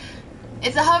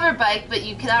 it's a hover bike, but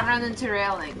you cannot run into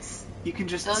railings. You can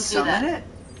just Don't do summon that. it?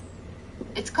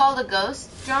 It's called a ghost,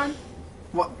 John.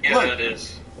 What? Yeah, Look, it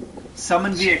is.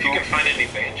 summon See if you vehicle. can find any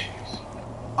banshees.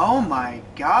 Oh my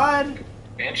god.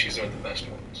 Banshees are the best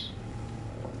ones.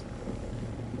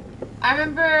 I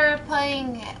remember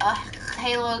playing a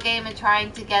Halo game and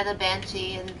trying to get a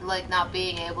Banshee and like not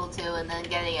being able to, and then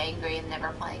getting angry and never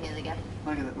playing it again.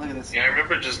 Look at it. Look at this. Yeah, I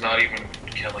remember just not even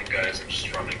killing guys and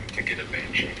just running to get a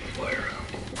banshee to fly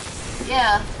around.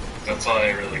 Yeah. That's all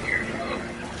I really cared about.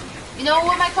 You know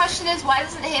what my question is? Why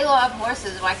doesn't Halo have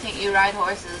horses? Why can't you ride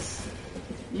horses?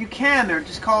 You can. They're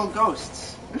just called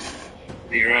ghosts.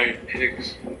 You're right,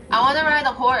 pigs. I want to ride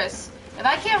a horse. If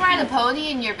I can't ride a pony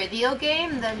in your video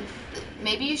game, then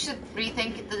maybe you should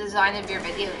rethink the design of your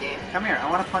video game. Come here. I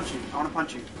want to punch you. I want to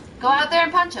punch you. Go out there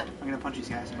and punch him. I'm gonna punch these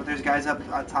guys. But there's guys up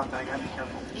on top that I gotta be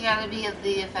careful. You gotta be of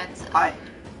the offensive. Hi.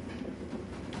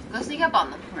 Go sneak up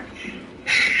on them. Come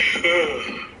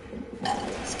here.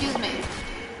 Excuse me.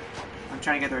 I'm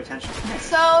trying to get their attention. Come here.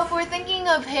 So, if we're thinking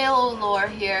of Halo lore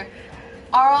here,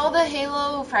 are all the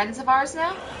Halo friends of ours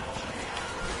now?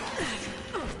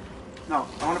 No,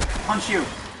 I want to punch you.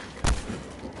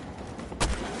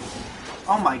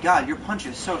 Oh my god, your punch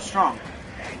is so strong.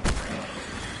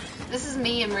 This is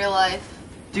me in real life.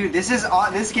 Dude,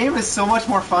 this game is so much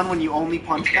more fun when you only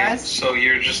punch Okay, guys. so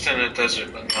you're just in a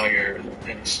desert, but now you're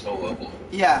in snow level.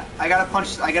 Yeah, I gotta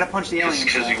punch the aliens.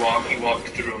 Because you walk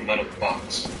through a metal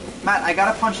box. Matt, I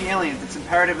gotta punch the aliens. It's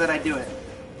imperative that I do it.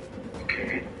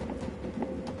 Okay.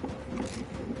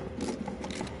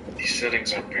 These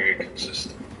settings aren't very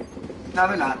consistent. No,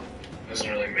 they're not. Doesn't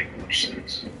really make much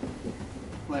sense.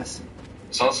 Listen.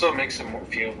 This also makes it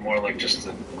feel more like just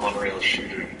an on-rail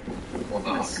shooter. Well,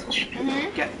 not Yes. on-rail shooter.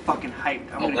 Mm-hmm. Get fucking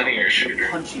hyped. I'm A gonna linear shooter.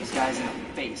 punch these guys in the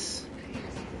face.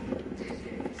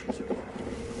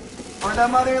 For the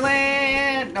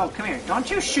motherland! No, come here. Don't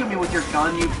you shoot me with your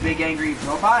gun, you big angry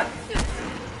robot.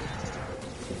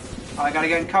 Oh, I gotta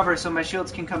get in cover so my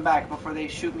shields can come back before they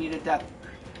shoot me to death.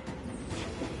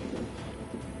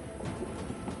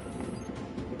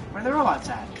 Where are the robots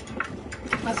at?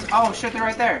 Oh shit, they're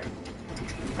right there.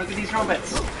 Look at these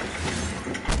robots.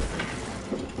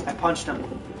 I punched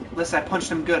them. Liz, I punched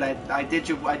them good. I did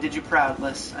you proud,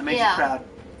 Liz. I made you proud.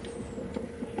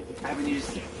 I haven't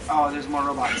used. Oh, there's more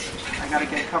robots. I gotta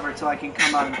get covered so I can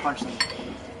come out and punch them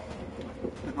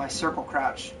with my circle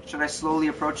crouch. Should I slowly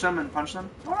approach them and punch them?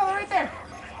 Oh, no, they're right there.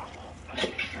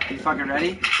 You fucking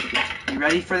ready? You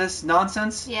ready for this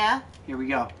nonsense? Yeah. Here we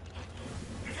go.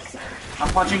 I'm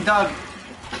punching Doug.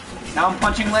 Now I'm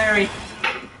punching Larry.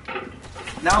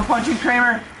 Now I'm punching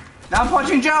Kramer. Now I'm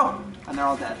punching Joe. And they're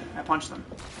all dead. I punched them.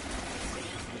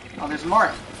 Oh, there's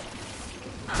more.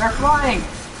 They're flying.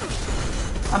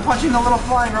 I'm punching the little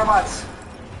flying robots.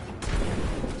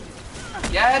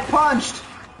 Get punched.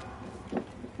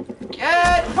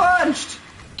 Get punched.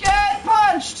 Get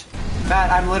punched.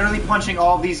 Matt, I'm literally punching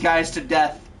all of these guys to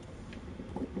death.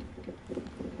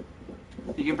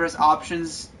 You can press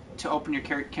options to open your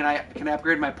character. Can I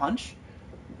upgrade my punch?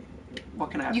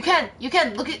 What can I upgrade? You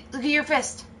can. Look at your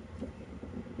fist.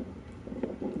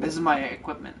 This is my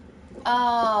equipment.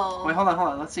 Oh. Wait, hold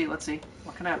on. Let's see. What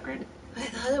can I upgrade? I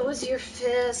thought it was your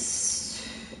fist.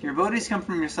 Your abilities come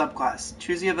from your subclass.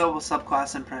 Choose the available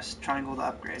subclass and press triangle to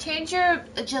upgrade. Change your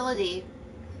agility.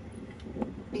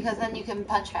 Because then you can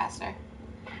punch faster.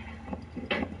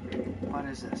 What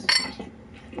is this?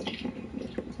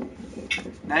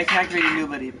 Now you can activate your new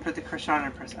ability. Put the cursor on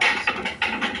and press X.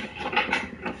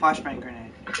 Flashbang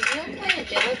grenade. Did you play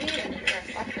agility or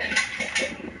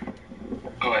fucker?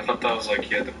 Oh, I thought that was like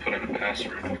you had to put in a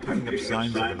password. I'm picking up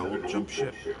signs of an old jump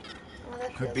ship.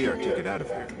 Could be our ticket out of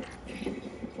here.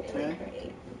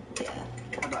 Okay.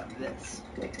 How about this?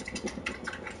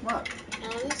 What? No,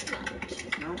 it's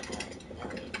not. No?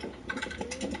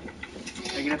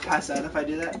 Are you gonna pass out if I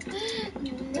do that?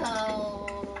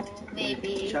 No.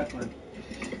 Maybe. Chuckling.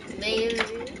 Maybe.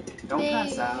 Don't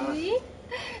pass out.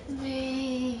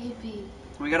 Maybe.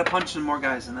 We gotta punch some more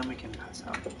guys and then we can pass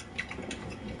out.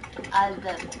 I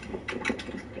don't.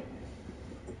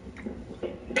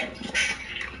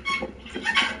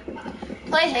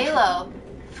 Play Halo,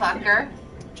 fucker.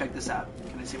 Check this out.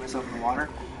 Can I see myself in the water?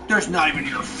 There's not even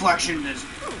a reflection in this.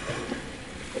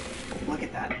 Look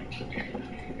at that.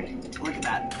 Look at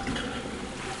that.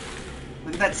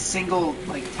 Look at that single,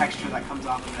 like, texture that comes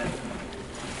off of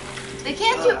it. They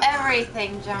can't do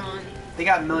everything, John. They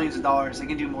got millions of dollars. They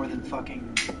can do more than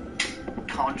fucking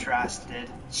Contrast did.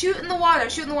 Shoot in the water,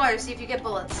 see if you get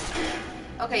bullets.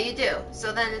 Okay, you do.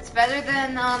 So then it's better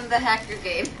than the hacker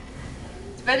game.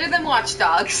 It's better than Watch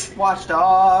Dogs. Watch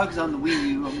Dogs on the Wii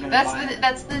U. I'm gonna buy it.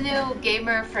 That's the new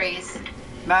gamer phrase.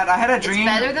 Matt, I had a dream.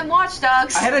 It's better than Watch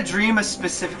Dogs. I had a dream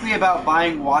specifically about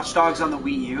buying Watch Dogs on the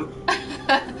Wii U.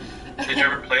 Did you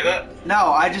ever play that?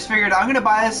 No, I just figured I'm gonna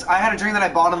buy this. I had a dream that I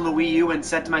bought on the Wii U and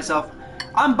said to myself,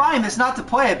 I'm buying this not to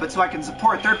play it, but so I can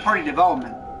support third-party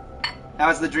development. That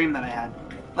was the dream that I had.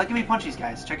 Look at me punch these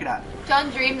guys. Check it out. John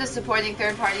dreamed of supporting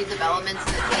third-party developments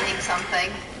and attaining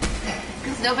something.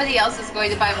 Because nobody else is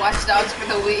going to buy Watch Dogs for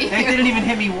the Wii. They didn't even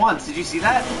hit me once. Did you see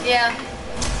that? Yeah.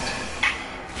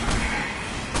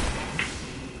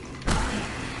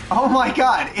 Oh my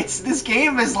god. This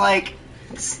game is like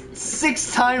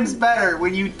 6 times better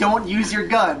when you don't use your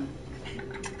gun.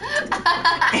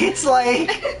 It's like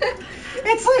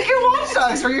your Watch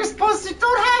Dogs where you're supposed to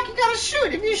don't hack, you gotta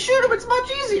shoot. If you shoot them, it's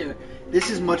much easier. This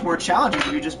is much more challenging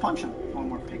if you just punch them. One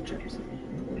more pictures.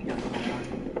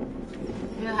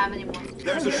 We don't have any more.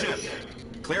 There's a ship.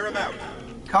 Clear him out.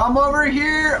 Come over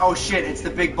here. Oh shit, it's the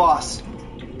big boss.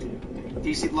 Do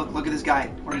you see? Look at this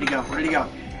guy. Where did he go? Where did he go?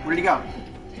 Where did he go?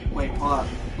 Wait, hold up.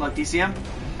 Look, do you see him?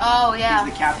 Oh, yeah.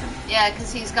 He's the captain. Yeah,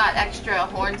 because he's got extra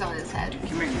horns on his head.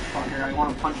 Come here, you fucker. I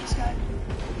want to punch this guy.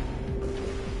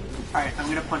 Alright, I'm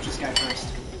gonna punch this guy first.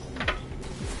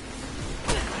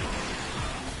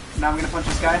 Now I'm gonna punch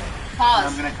this guy. Pause.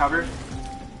 And I'm gonna cover.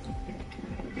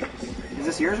 Is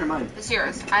this yours or mine? It's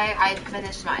yours. I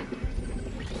finished mine.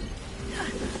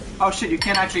 Oh shit, you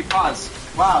can't actually pause.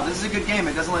 Wow, this is a good game.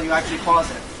 It doesn't let you actually pause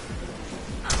it.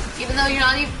 Even though you're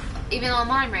not even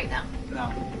online right now.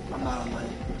 No, I'm not online.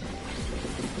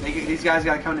 These guys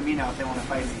gotta come to me now if they want to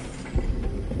fight me.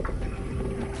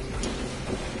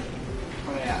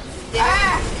 Where they at?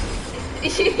 Ah!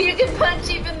 You can punch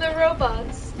even the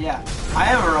robots. Yeah,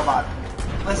 I am a robot.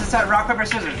 Let's just have rock, paper,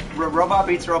 scissors. Robot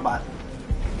beats robot.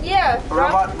 Yeah.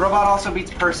 Robot also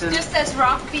beats person. Just as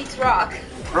rock beats rock.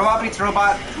 Robot beats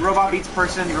robot. Robot beats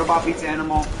person. Robot beats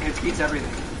animal. It beats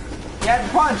everything. Yeah,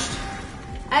 punched.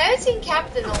 I haven't seen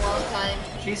Captain in a long time.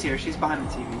 She's here. She's behind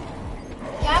the TV.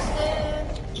 Captain.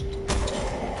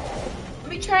 Let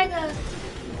me try the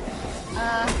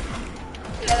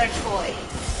other toy.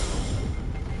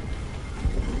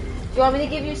 Do you want me to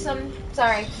give you some?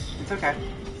 Sorry. It's okay.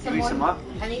 Give me more? some what?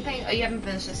 Anything? Oh, you haven't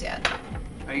finished this yet.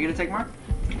 Are you gonna take more?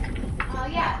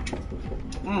 Yeah.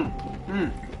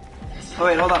 Oh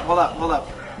wait, hold up.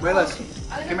 Wait, Liz.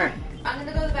 Come here. I'm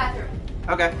gonna go to the bathroom.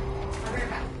 Okay. I'll be right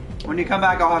back. When you come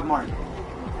back, I'll have more.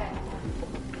 Okay.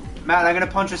 Matt, I'm gonna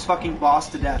punch this fucking boss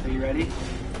to death. Are you ready?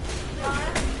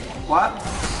 What?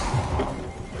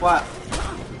 What?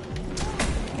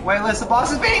 Wait, Liz, the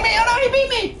boss is beating me! Oh no, he beat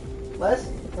me! Liz,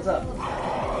 what's up?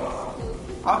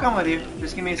 I'll come with you.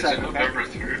 Just give me a Is it second, okay? November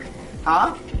 3rd?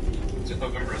 Huh? Is it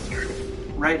November 3rd?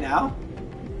 Right now?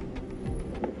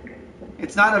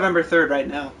 It's not November 3rd right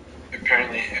now.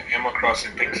 Apparently, Animal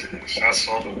Crossing thinks it is. That's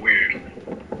all the weird.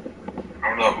 I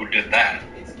don't know who did that.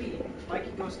 It's me,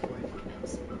 Mikey Ghost Boy.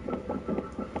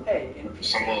 Hey,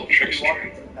 Some little trickster. walk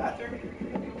into the bathroom?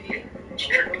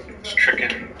 It's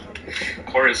tricking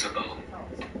Poor Isabel.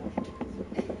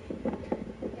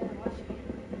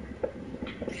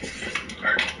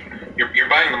 Alright. You're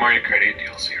buying the Mario Kart 8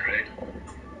 DLC, right?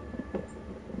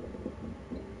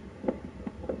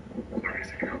 Is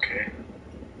everything okay?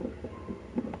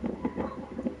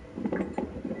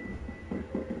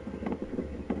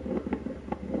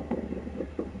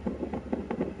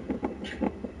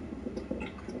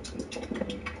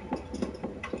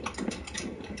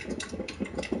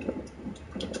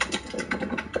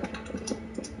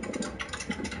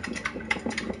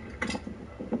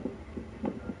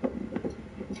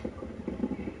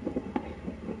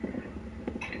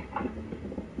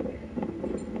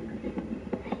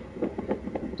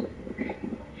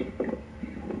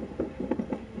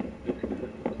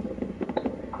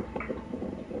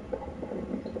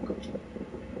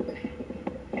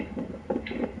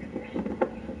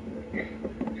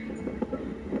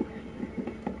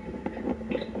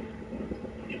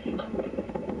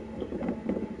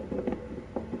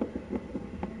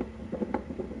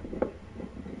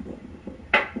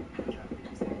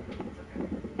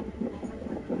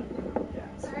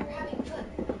 Sorry, we're having fun.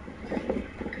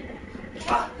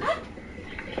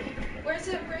 Where's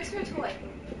her toy?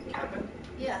 Captain?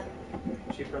 Yeah.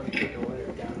 She probably put the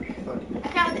letter down.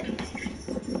 Fuck. Found it.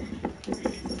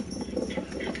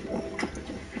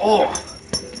 Oh!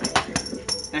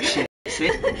 That shit. See?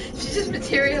 She just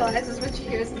materializes when she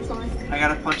hears the song. I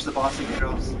gotta punch the boss again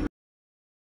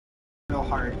real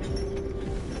hard.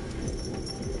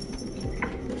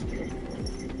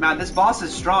 Man, this boss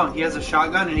is strong. He has a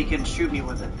shotgun and he can shoot me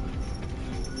with it.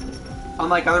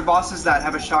 Unlike other bosses that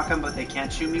have a shotgun but they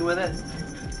can't shoot me with it.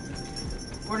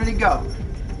 Where did he go?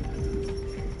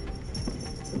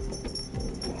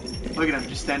 Look at him,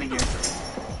 just standing here.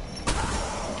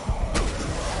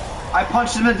 I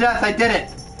punched him to death, I did it!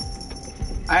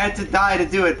 I had to die to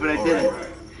do it, but I did it.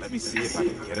 Let me see if I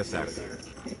can get us out of here.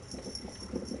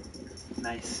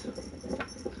 Nice.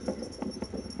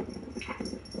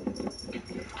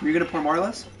 You're gonna pour more or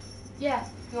less? Yeah.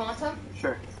 You want some?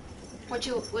 Sure.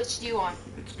 Which do you want?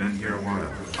 It's been here a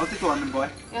while. I'll take the lemon boy.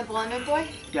 You want the lemon boy?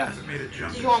 Yeah. Hasn't made a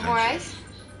jump. Did you want more in ice? centuries.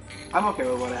 I'm okay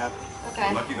with what I have. Okay.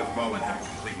 We're lucky the fallen have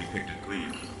completely picked it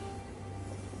clean.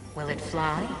 Will it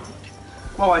fly?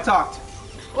 Whoa, I talked.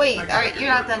 Wait, alright, you're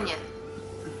not done yet.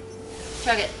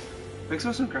 Chug it. Mix it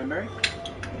with some cranberry.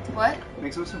 What?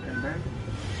 Mix it with some cranberry.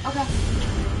 Okay.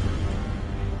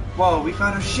 Whoa, we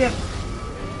found a ship.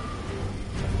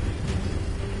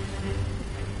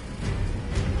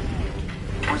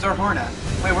 Where's our horn at?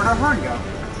 Wait, where'd our horn go?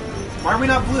 Why are we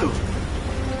not blue?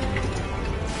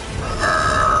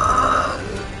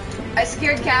 I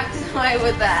scared Captain High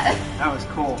with that. That was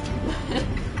cool.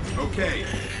 Okay.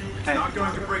 It's Hey. not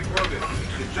going to break orbit.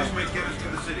 It just may get us to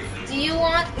the city. Do you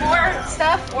want more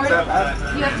stuff, or Is that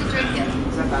bad? you have to drink it?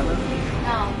 Is that bad though?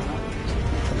 No.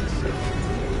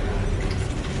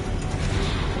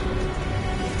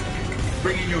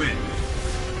 Bringing you in.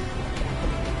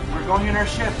 We're going in our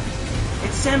ship.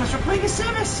 It's Samus. We're playing as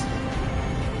Samus.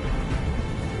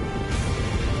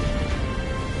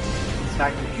 It's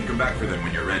back You can come back for them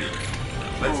when you're ready.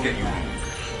 Let's get you home.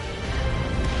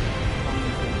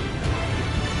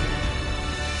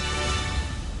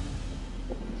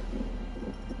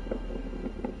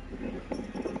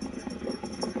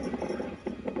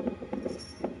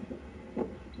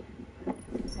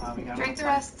 Wow, we got Drink the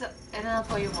rest, and then I'll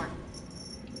pour you more.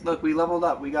 Look, we leveled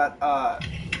up. We got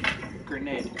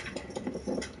grenade.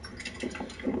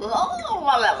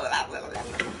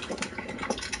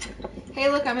 Hey,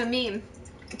 look, I'm a meme.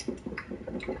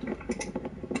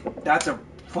 That's a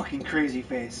fucking crazy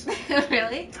face.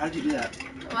 Really? How did you do that?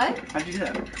 What? How did you do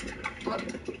that? What?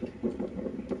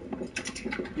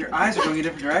 Your eyes are going in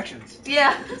different directions.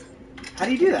 Yeah. How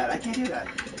do you do that? I can't do that.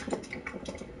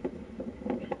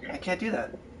 I can't do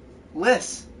that.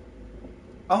 Liz.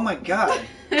 Oh my god.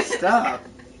 Stop.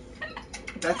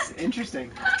 That's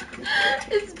interesting.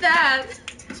 It's bad.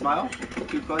 Smile.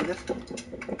 Keep going this.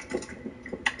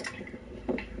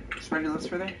 Spread your lips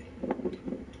further.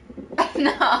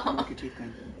 No. Look at you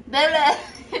thing. Bele.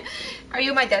 Are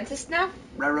you my dentist now?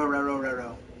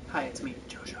 Raro. Hi, it's me,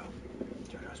 Jojo.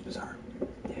 Jojo's bizarre.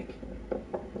 Dick.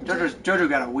 Jojo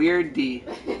got a weird D.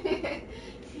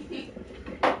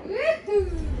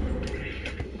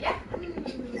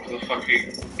 What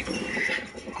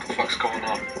the fuck's going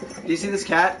on? Do you see this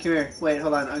cat? Come here. Wait,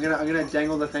 hold on. I'm gonna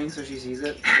dangle the thing so she sees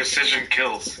it. Precision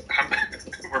kills.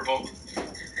 We're both.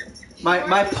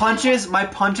 My punches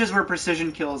were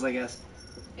precision kills, I guess.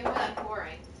 It was that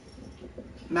pouring.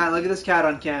 Matt, look at this cat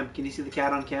on cam. Can you see the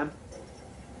cat on cam?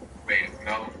 Wait,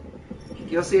 no.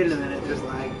 You'll see it in a minute. Just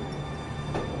lag.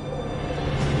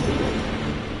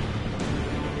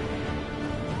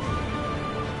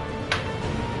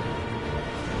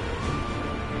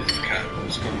 This cat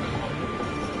was going to come up.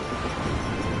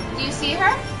 Do you see her?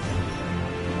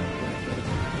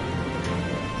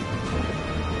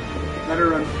 Let her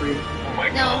run free. Oh my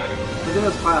No. god. Look at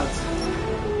those clouds.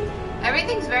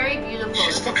 Everything's very beautiful.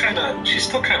 She's still kind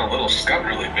of little. She's got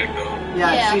really big though.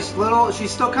 Yeah, Yeah. she's little. She's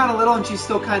still kind of little, and she's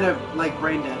still kind of like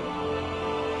brain dead.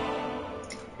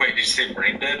 Wait, did you say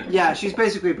brain dead? Yeah, she's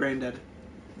basically brain dead.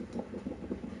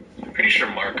 I'm pretty sure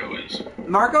Marco is.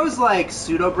 Marco's like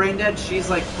pseudo brain dead. She's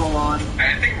like full on.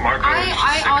 I think Marco is just sick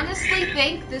I of honestly shit.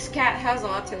 think this cat has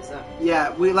autism.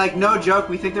 Yeah, we like no joke.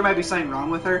 We think there might be something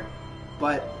wrong with her,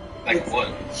 but Like it's- what?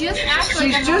 She doesn't She's act just-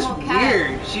 like she's a just normal cat.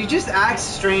 weird. She just acts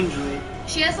strangely.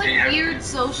 She has like Yeah. weird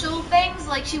social things.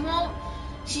 Like she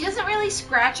doesn't really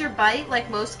scratch or bite like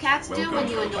most cats do when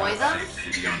you annoy them.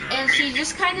 And she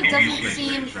just kind of doesn't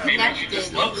seem Maybe she connected.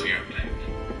 just loves you.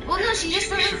 Well, no, she just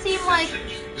doesn't seem like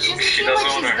She she's doesn't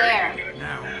wanna there. hurt you.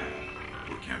 Now,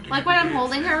 we're counting Like the when I'm days.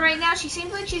 holding her right now, she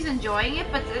seems like she's enjoying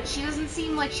it, but she doesn't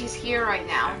seem like she's here right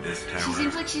now. And this She tower,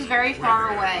 seems like she's very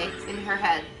far away in her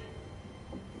head.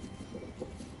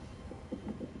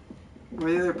 Where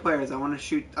are the other players? I want to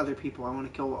shoot other people. I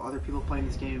want to kill other people playing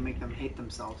this game and make them hate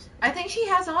themselves. I think she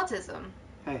has autism.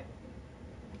 Hey.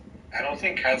 I don't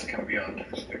think cats can be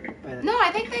autistic. No,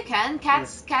 I think they can.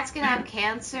 Cats can have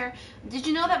cancer. Did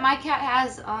you know that my cat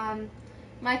has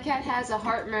a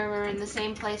heart murmur in the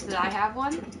same place that I have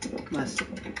one? Liz.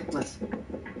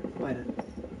 Wait it.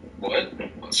 What?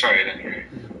 Sorry, I didn't hear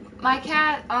you. My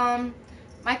cat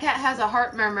has a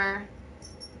heart murmur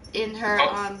in her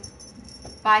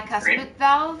bicuspid Rain-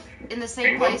 valve in the same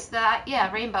Rainbow? place that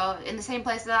Rainbow, in the same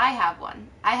place that I have one.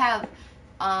 I have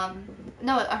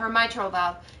no, her mitral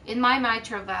valve. In my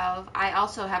mitral valve, I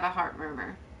also have a heart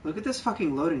murmur. Look at this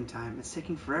fucking loading time. It's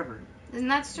taking forever. Isn't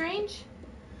that strange?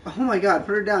 Oh my god,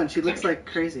 put her down. She looks like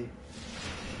crazy.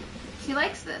 She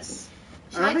likes this.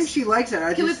 I don't think she likes it.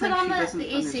 I Can we just put think on she the doesn't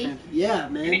AC? understand. Yeah,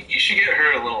 man. You should get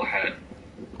her a little hat.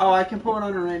 Oh, I can put one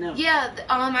on her right now. Yeah,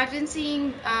 I've been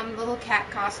seeing little cat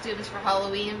costumes for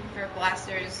Halloween for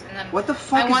blasters, and What the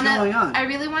fuck is going on? I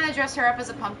really want to dress her up as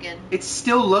a pumpkin. It's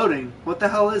still loading. What the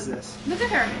hell is this? Look at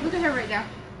her. Look at her right now,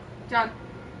 John.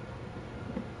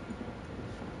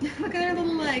 Look at her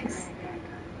little legs.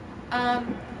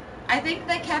 I think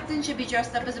that Captain should be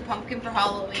dressed up as a pumpkin for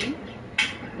Halloween.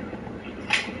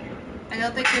 I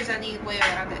don't think there's any way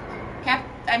around it.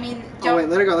 Oh wait,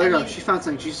 let her go. She found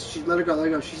something. She let her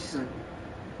go. She sees something.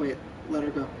 Wait, let her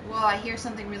go. Whoa, I hear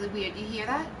something really weird. Do you hear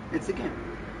that? It's the game.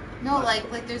 No, What?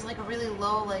 like there's like a really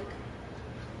low like.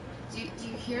 Do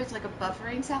you hear it's like a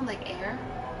buffering sound like air?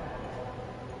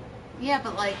 Yeah,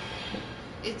 but like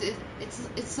it's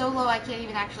so low I can't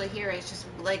even actually hear it. It's just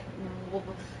like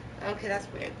okay, that's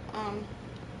weird.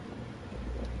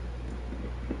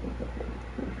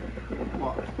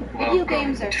 Video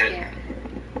games are scary.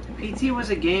 PT was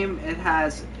a game. It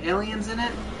has aliens in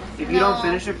it. If you No. don't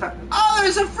finish it, oh,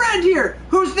 there's a friend here.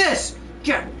 Who's this?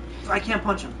 Yeah, I can't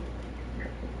punch him.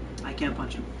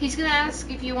 He's gonna ask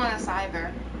if you want a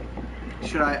cyber.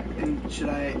 Should I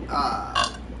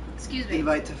Excuse me.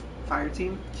 invite to fire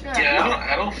team? Sure. Yeah,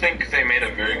 I don't think they made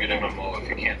a very good MMO if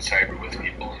you can't cyber with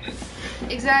people in it.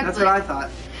 Exactly. That's what I thought.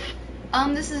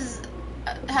 This is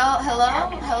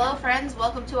hello friends.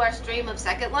 Welcome to our stream of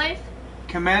Second Life.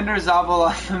 Commander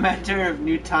Zavala, the mentor of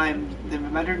New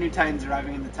Titans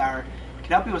arriving in the tower.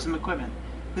 Can help you with some equipment.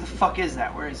 Who the fuck is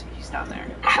that? Where is he? He's down there.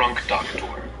 Crunk Doctor.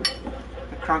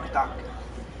 The Crunk Doc.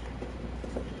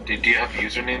 Do you have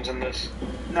usernames in this?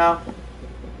 No.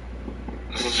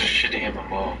 This is a shitty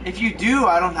MMO. If you do,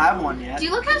 I don't have one yet. Do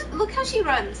you look how she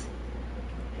runs?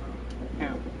 Who?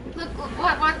 Look,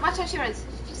 watch how she runs.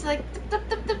 She's like.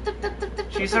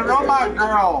 She's a robot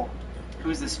girl.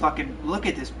 Who's this fucking? Look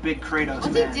at this big Kratos What's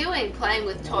man. he doing? Playing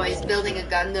with toys, building a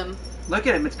Gundam. Look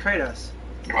at him. It's Kratos.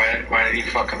 Why did you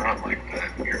fucking run like that?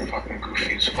 You're fucking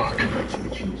goofy as fuck.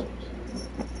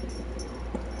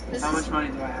 How much money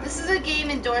do I have? This is a game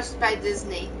endorsed by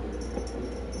Disney.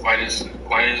 Why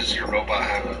does your robot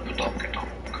have a badonkadonk?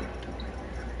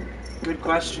 Good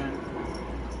question.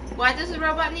 Why does the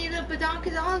robot need a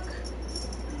badonkadonk?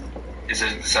 Is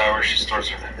that where she stores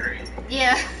her memory?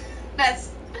 Yeah, that's.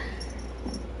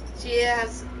 Hey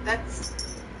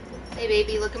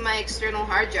baby, look at my external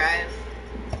hard drive.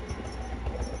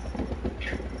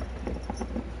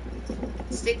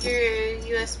 Stick your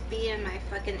USB in my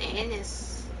fucking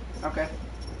anus. Okay.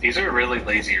 These are really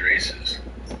lazy races.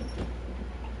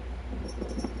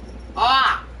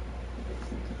 Ah!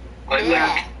 Like,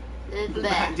 Bleh. Do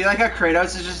Bleh. you like how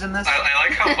Kratos is just in this? I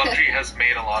like how Bungie has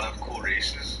made a lot of cool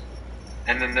races,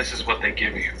 and then this is what they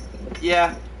give you.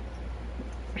 Yeah.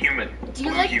 Human. Do you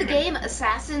blue like human, the game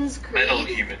Assassin's Creed? metal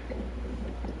human.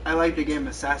 I like the game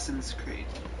Assassin's Creed.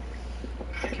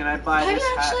 Can I buy Have this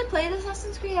you hat? actually played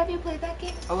Assassin's Creed? Have you played that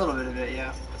game? A little bit of it,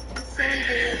 yeah. Silly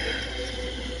dude.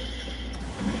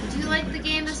 Do you like the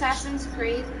game Assassin's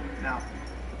Creed? No.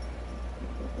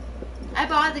 I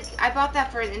bought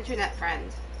that for an internet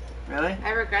friend. Really? I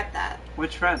regret that.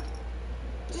 Which friend?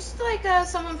 Just like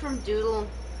someone from Doodle.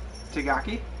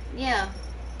 Tagaki? Yeah.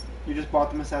 You just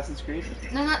bought them Assassin's Creed?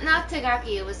 No, not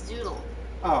Tagaki. It was Doodle.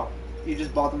 Oh, you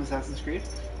just bought them Assassin's Creed?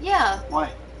 Yeah.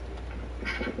 Why?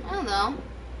 I don't know.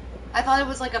 I thought it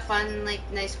was like a fun, like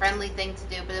nice, friendly thing to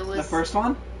do, but it was The first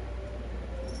one?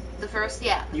 the first.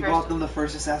 Yeah. The You first bought them the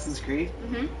first Assassin's Creed?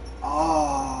 Mhm.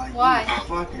 Oh, Why? you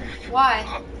fucker.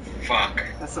 Why? Fuck.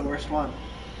 That's the worst one.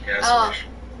 Yeah, it's Oh. worse.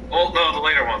 Well, no, the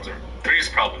later ones are. Three's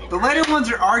probably the The worst. later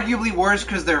ones are arguably worse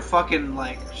because they're fucking,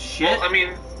 like, shit. Well, I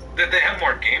mean, they have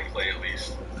more gameplay at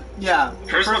least. Yeah,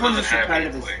 the First one one's doesn't just have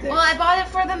repetitive as gameplay. dick. Well, I bought it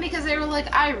for them because they were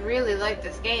like, I really like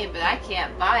this game, but I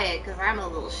can't buy it because I'm a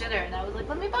little shitter. And I was like,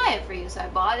 let me buy it for you. So I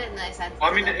bought it and I sent it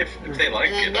Well, I to mean, them. if they like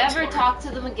And I it, that's never fine. talked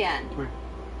to them again.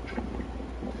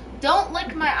 Don't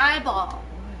lick my eyeball.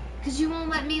 Because you won't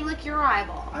let me lick your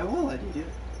eyeball. I will let you do it.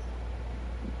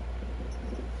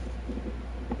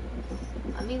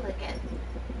 Let me lick it.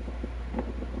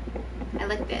 I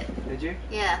licked it. Did you?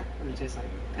 Yeah. What did it taste like?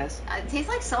 Piss? It tastes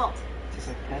like salt. It tastes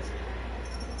like piss?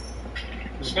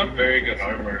 It's not very good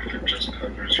armor if it just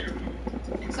covers your...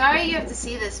 Sorry you have to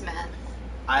see this, man.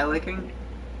 Eye licking?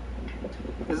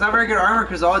 It's not very good armor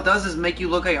because all it does is make you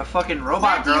look like a fucking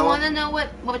robot Matt, girl. do you want to know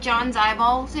what John's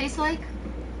eyeball tastes like?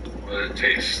 What does it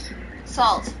taste?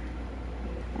 Salt.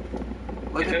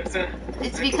 Look at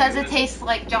It's because it tastes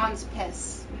like John's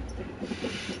piss.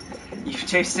 You've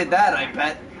tasted that, I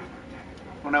bet.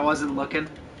 When I wasn't looking.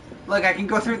 Look, I can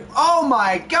go through. Oh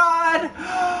my god!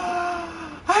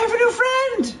 I have a new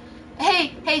friend!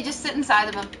 Hey, just sit inside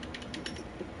of him.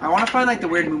 I want to find like the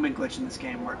weird movement glitch in this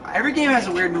game. Where every game has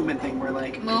a weird movement thing. Where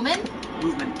like Movement?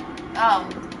 movement. Oh.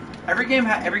 Every game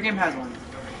has one.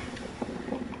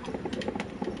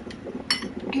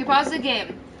 You pause the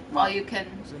game while you can.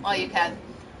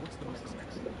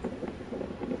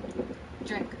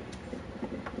 Drink.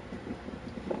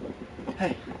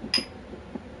 Hey,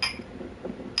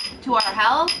 To our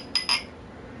health.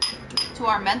 To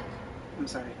our mental. I'm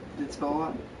sorry. Did it spill a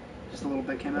lot? Just a little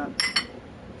bit came out.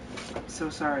 I'm so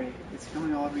sorry. It's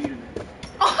going all over you today.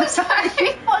 Oh, sorry.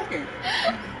 Fucker.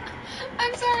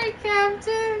 I'm sorry,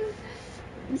 Captain.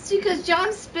 It's because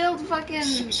John spilled fucking.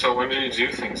 So when did you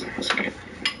do things in this game?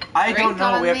 I don't Drink know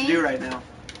what on we have to me? do right now.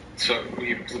 So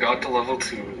you got to level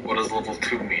 2. What does level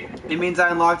 2 mean? It means I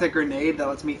unlocked a grenade that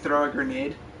lets me throw a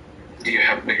grenade. Do you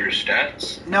have bigger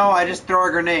stats? No, I just throw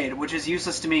a grenade, which is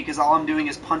useless to me because all I'm doing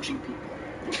is punching people.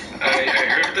 I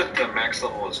heard that the max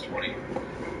level is 20.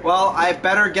 Well, I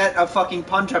better get a fucking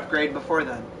punch upgrade before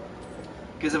then.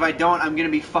 Because if I don't, I'm gonna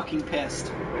be fucking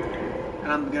pissed.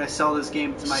 And I'm gonna sell this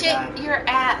game to my Shit dad. your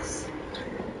ass.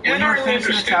 Yeah, I When don't you're really finished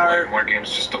in the understand tower- why more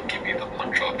games just don't give you the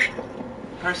punch option.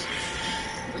 Pers-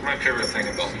 It's my favorite thing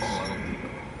about Fallout.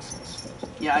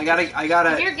 Yeah, I If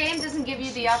gotta. your game doesn't give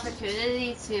you the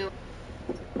opportunity to.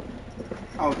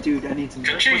 Oh, dude, I need some.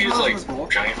 Couldn't you What's use in like this bowl?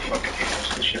 giant fucking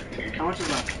hammers and shit, dude? How much is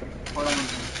that? Hold on.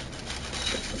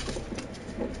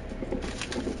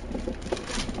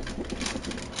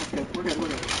 Okay, we're good.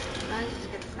 Let's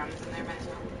just get the crumbs in there, might as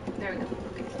well. There we go.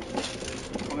 Okay.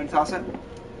 I'm gonna toss it.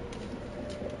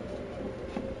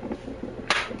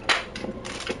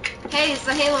 Hey, it's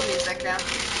the Halo music now.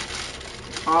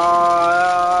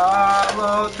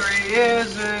 Halo 3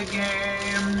 is a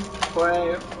game. Play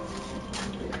it.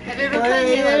 Have you ever Play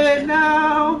played Halo? it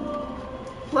now.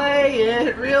 Play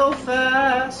it real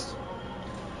fast.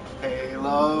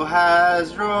 Halo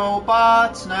has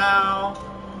robots now.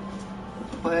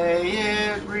 Play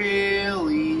it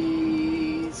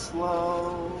really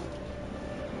slow.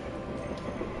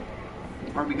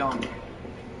 Where are we going?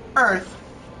 Earth.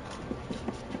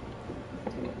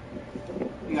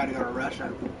 We gotta go to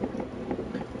Russia.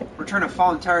 Return to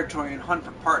fallen territory and hunt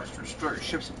for parts to restore your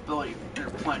ship's ability for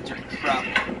interplanetary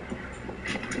travel.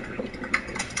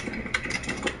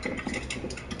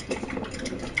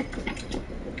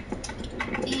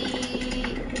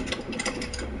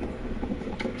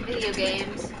 Video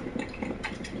games.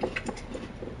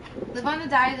 Live on the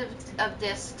diet of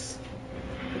discs.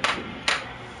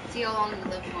 See how long you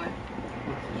live for.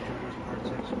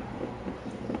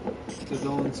 The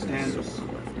villain stands.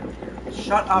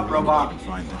 Shut up, robot. We can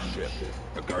find this ship.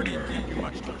 A Guardian can't do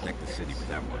much to protect the city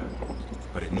without one.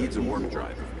 But it needs a warp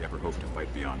drive if we ever hope to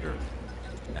fight beyond Earth.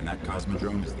 And that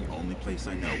Cosmodrome is the only place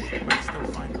I know where we might still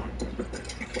find one.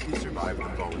 We survived the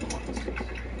Fallen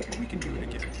once. We can do it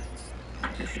again.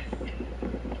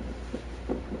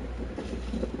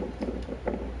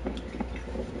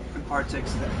 In part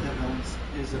 6, the villain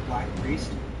is a black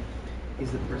priest.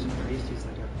 He's the prison priest. He's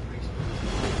like a priest.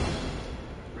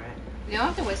 Right? You don't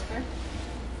have to whisper.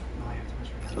 No, I have to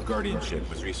whisper. A Guardian ship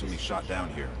was recently shot down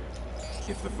here.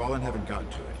 If the Fallen haven't gotten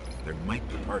to it, there might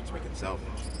be parts we can salvage.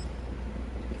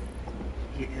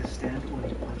 His stand, when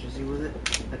he punches you with it,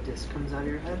 a disc comes out of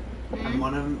your head,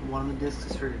 Mhm. and one of the discs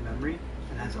is for your memory,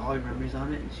 and has all your memories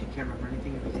on it, and she can't remember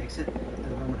anything if he takes it, and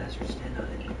the other one has your stand on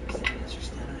it. He has your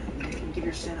stand on it, and you can give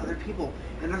your stand to other people,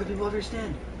 and other people have your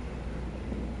stand.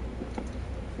 Did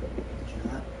you know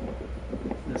that?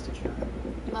 Yes, did you know that?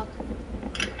 Look.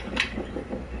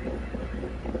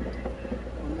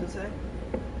 What does it say?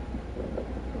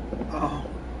 Oh.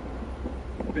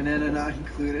 Banana not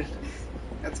included.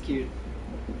 That's cute.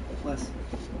 Less.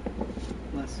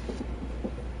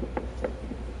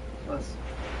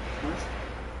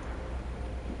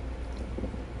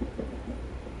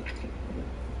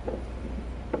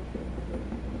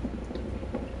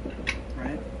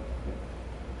 Right?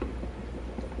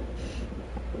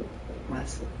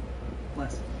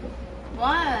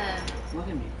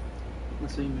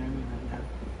 So you marry me right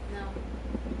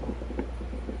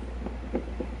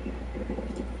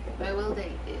No. I will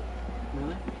date you. now?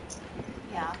 Really?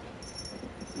 Yeah.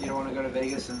 You don't want to go to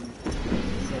Vegas and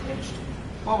get hitched?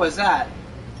 What was that?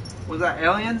 Was that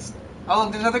aliens? Oh,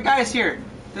 look, there's other guys here.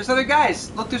 There's other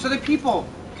guys. Look, there's other people.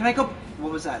 Can I go?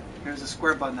 What was that? There's a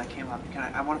square button that came up. Can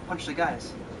I want to punch the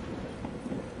guys.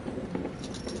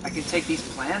 I can take these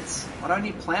plants? What do I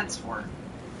need plants for?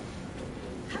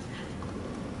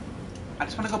 I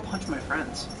just want to go punch my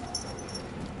friends.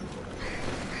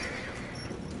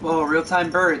 Whoa,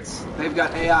 real-time birds. They've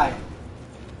got AI.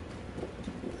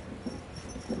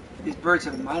 These birds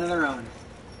have a mind of their own.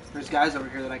 There's guys over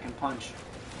here that I can punch.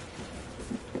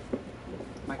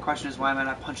 My question is, why am I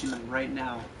not punching them right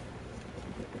now?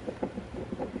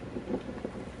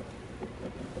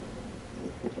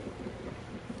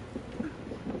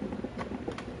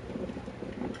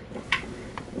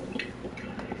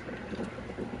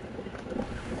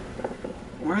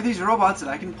 Where are these robots that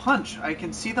I can punch? I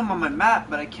can see them on my map,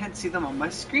 but I can't see them on my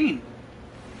screen.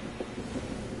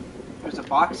 There's a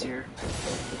box here.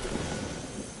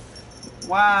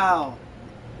 Wow.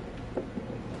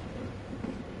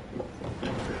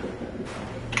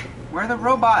 Where are the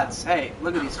robots? Hey,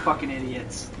 look at these fucking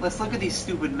idiots. Let's look at these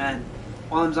stupid men.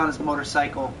 One of them's on his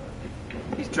motorcycle.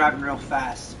 He's driving real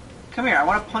fast. Come here, I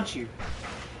want to punch you.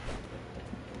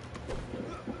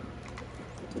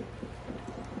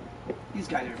 These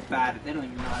guys are bad. They don't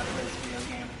even know how to play this video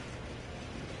game.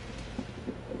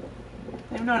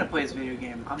 They don't know how to play this video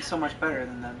game. I'm so much better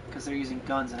than them because they're using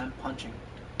guns and I'm punching.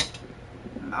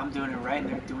 And I'm doing it right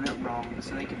and they're doing it wrong,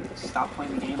 so they can stop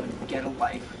playing the game and get a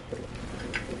life.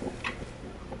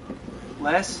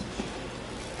 Les?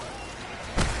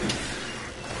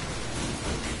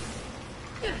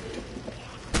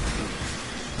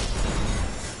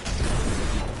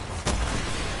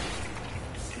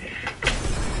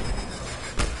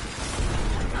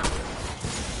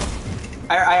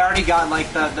 I already got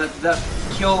like the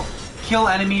kill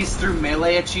enemies through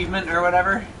melee achievement or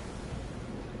whatever.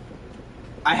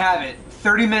 I have it.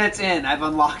 30 minutes in, I've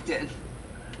unlocked it.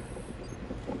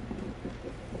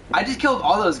 I just killed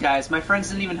all those guys. My friends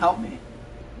didn't even help me.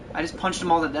 I just punched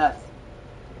them all to death.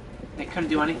 They couldn't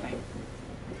do anything.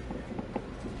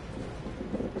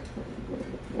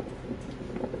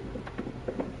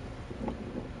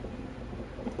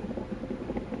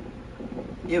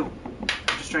 Ew.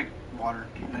 I just drank water,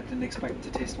 and I didn't expect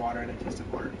to taste water, and I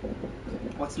tasted water.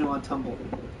 What's new on Tumble?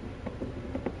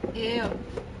 Ew.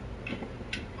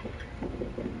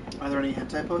 Are there any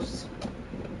hentai posts?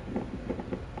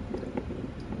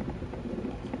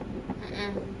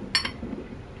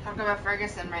 Talk about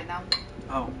Ferguson right now.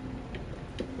 Oh.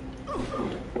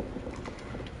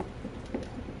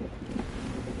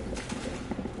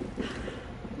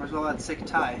 Where's all that sick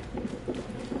tie?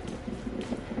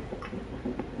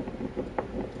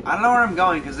 I don't know where I'm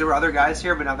going because there were other guys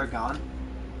here, but now they're gone.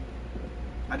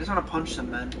 I just want to punch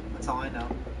some men. That's all I know.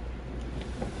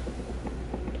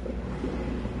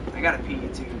 I gotta pee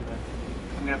too, but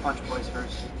I'm gonna punch boys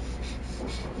first.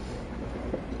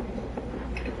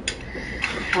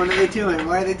 What are they doing?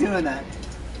 Why are they doing that?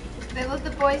 They lit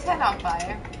the boy's head on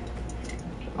fire.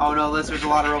 Oh no, Liz, there's a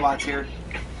lot of robots here.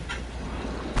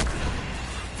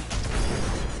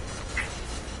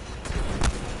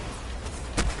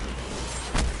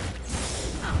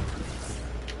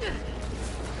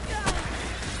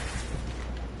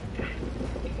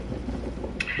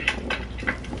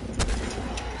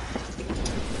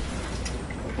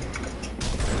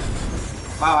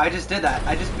 Wow, I just did that.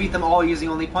 I just beat them all using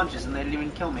only punches and they didn't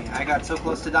even kill me. I got so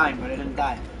close to dying, but I didn't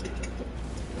die.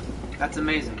 That's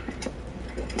amazing.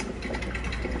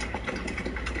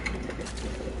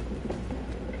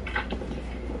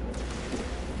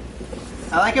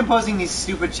 I like imposing these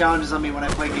stupid challenges on me when I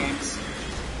play games.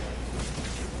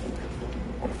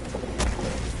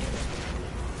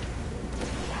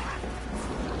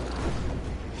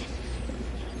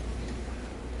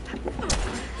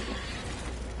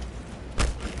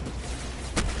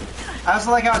 I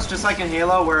also like how it's just like in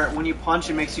Halo, where when you punch,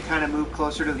 it makes you kind of move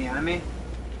closer to the enemy.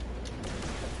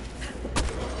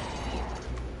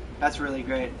 That's really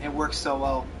great. It works so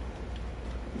well.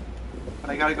 But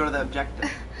I gotta go to the objective.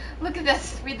 Look at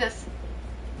this. Read this.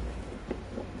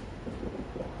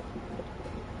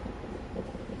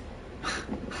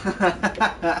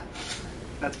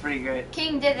 That's pretty great.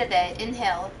 King Dedede,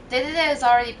 Inhale. Dedede is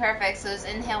already perfect, so his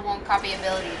Inhale won't copy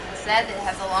abilities. Instead, it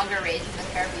has a longer range than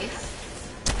Kirby's.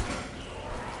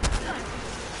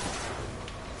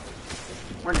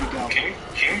 Where'd you go? King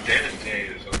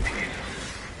Dedede is OP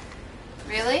now.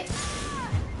 Really?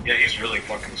 Yeah, he's really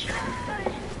fucking strong.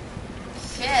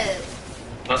 Shit.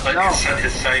 But like No.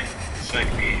 his side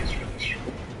B is really strong.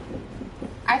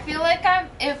 I feel like I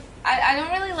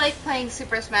don't really like playing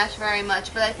Super Smash very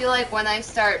much, but I feel like when I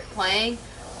start playing,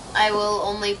 I will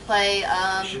only play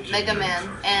Mega Man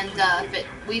and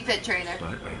Wii Fit Trainer. But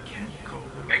I can't cope.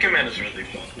 Mega Man is really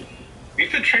fun. Wii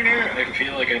Fit Trainer, I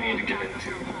feel like I need to get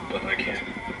into, but I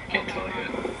can't tell yet.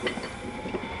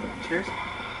 Cheers.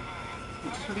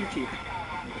 Just with your teeth.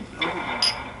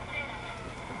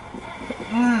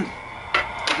 Mmm.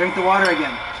 I drank the water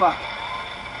again. Fuck.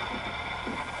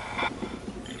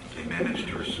 They managed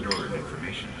to restore an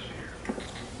information sphere.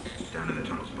 Down in the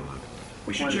tunnels below.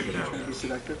 We should check it out. You trying to be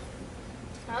seductive?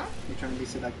 Huh? You trying to be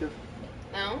seductive?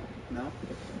 No? No?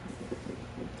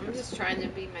 I'm just trying to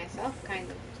be myself, kind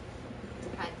of.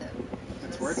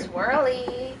 It's working.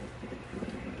 Swirly.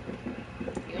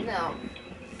 You know.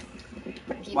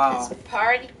 Keep Wow. this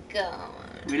party going.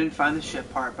 We didn't find the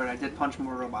ship part, but I did punch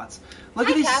more robots. Look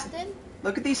Hi, at these. Captain.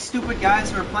 Look at these stupid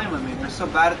guys who are playing with me. They're so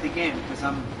bad at the game because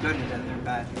I'm good at it and they're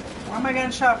bad. Where am I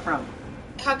getting shot from?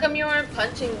 How come you aren't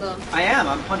punching them? I am.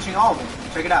 I'm punching all of them.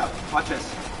 Check it out. Watch this.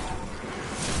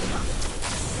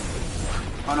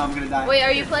 Oh no, I'm gonna die. Wait,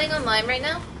 are you playing online right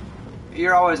now?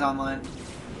 You're always online.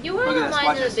 You were Look at this. online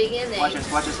Watch in the this. beginning. Watch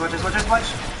this. Watch this. Watch this. Watch this. Watch.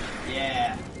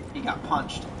 Yeah. He got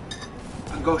punched.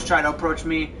 A ghost tried to approach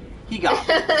me. He got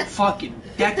fucking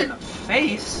decked in the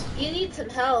face. You need some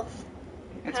health.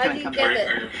 It's How do gonna you come get back. it?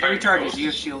 Are you fighting Recharges. ghosts? You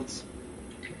have shields.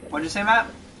 What'd you say, Matt?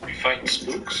 Are you fighting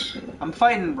spooks? I'm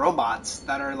fighting robots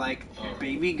that are like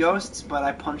baby ghosts, but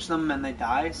I punch them and they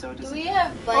die, so it Do doesn't. we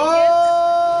have blankets?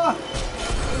 Oh!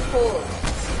 I'm cold.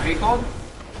 Are you cold?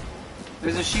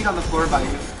 There's a sheet on the floor by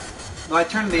you. Well, I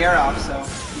turned the air off, so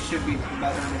you should be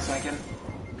better in a second.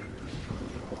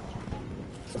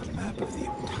 A map of the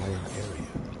entire area.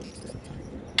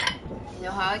 You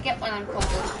know how I get when I'm cold.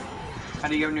 How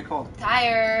do you get when you're cold?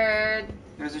 Tired.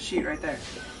 There's a sheet right there.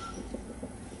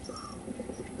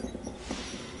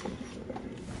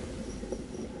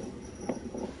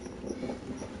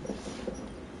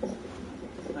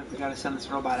 Look, we gotta send this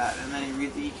robot out, and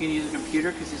then he can use a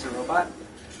computer because he's a robot.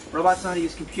 Robots know how to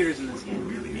use computers in this We game.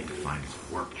 really need to find his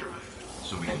warp drive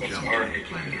so we can That's jump hard. to the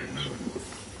planet.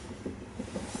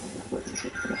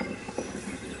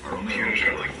 Our only Computers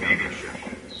are like baby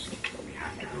ships. We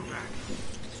have to go back.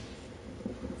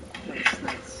 That's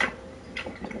nice.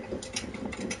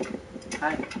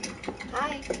 Hi.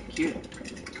 Hi. Cute.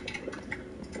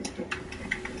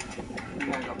 We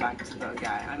gotta go back to the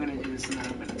guy. I'm gonna do this and then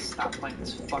I'm gonna stop playing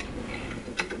this fucking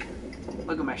game.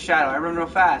 Look at my shadow. I run real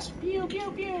fast. Pew,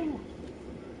 pew, pew.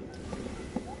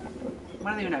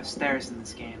 Why do they even have stairs in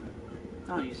this game?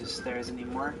 I don't use the stairs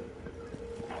anymore.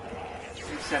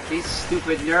 Except these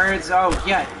stupid nerds. Oh,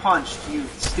 yeah, punched, you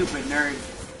stupid nerd.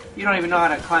 You don't even know how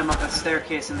to climb up a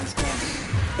staircase in this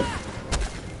game.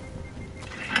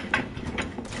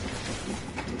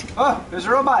 Oh, there's a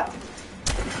robot.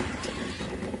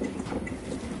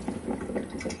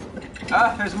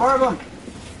 Ah, there's more of them.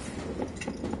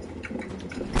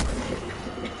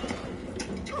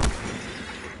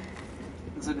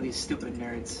 Let's look at these stupid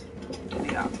nerds.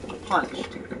 Yeah, punched.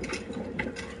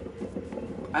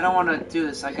 I don't want to do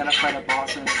this. I gotta fight a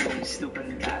boss and it's really stupid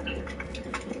and bad.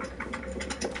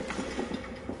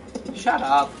 Shut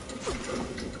up.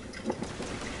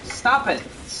 Stop it.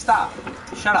 Stop.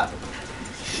 Shut up.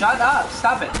 Shut up.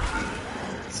 Stop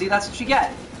it. See, that's what you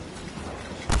get.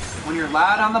 When you're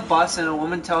loud on the bus and a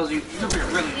woman tells you, you're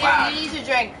really loud. You need to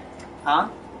drink. Huh?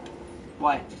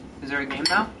 Why? Is there a game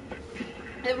now?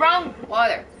 The wrong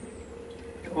water.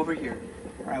 Go over here,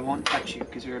 or I won't touch you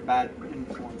because you're a bad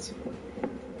influence.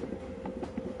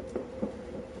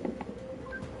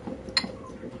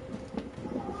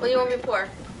 What do you want me to pour?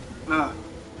 Ugh.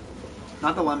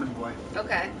 Not the lemon boy.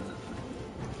 Okay.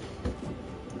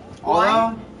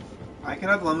 Although, I could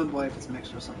have lemon boy if it's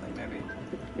mixed with something, maybe.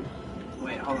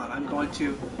 Wait, hold on. I'm going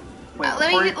to. Wait.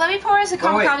 Let me pour us a wait.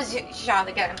 coffee shot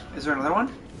again. Is there another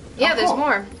one? Yeah, Oh, there's cool.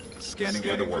 more. Scanning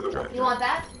for the warp drive. You want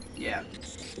that? Yeah.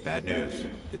 Bad news.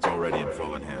 It's already in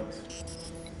fallen hands.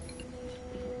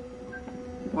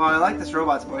 Well, I like this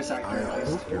robot's voice actor I at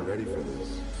least. hope you're ready for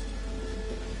this.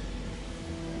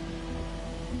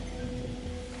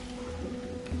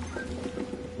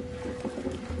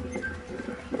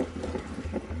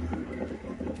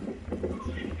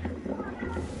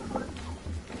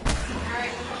 Alright,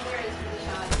 how much there is for the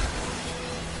shot?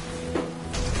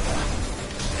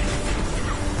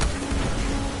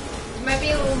 It might be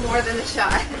a little more than a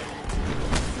shot.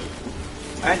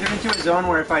 I entered into a zone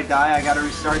where if I die, I gotta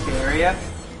restart the area.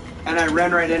 And I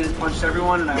ran right in and punched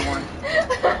everyone, and I won.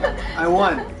 I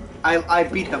won. I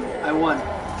beat them. I won.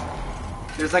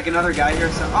 There's like another guy here.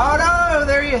 So, oh no,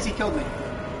 there he is. He killed me.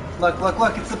 Look, look,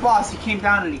 look. It's the boss. He came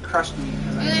down and he crushed me.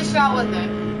 You just shot with me.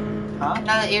 Huh?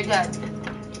 Now that you're dead.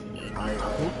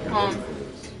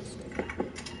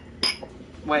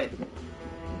 Wait.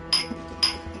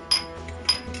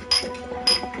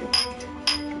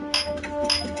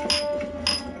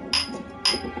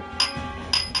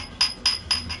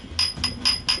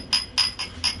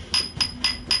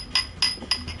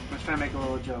 I was trying to make a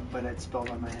little joke, but it spilled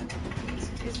on my hand.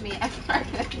 Excuse me, I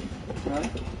farted. Really?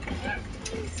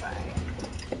 I'm sorry.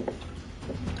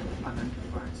 I'm in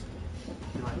farts.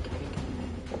 You like cake?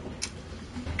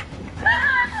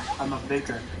 I'm a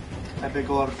baker. I bake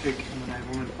a lot of cake and then I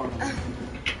have one part of it.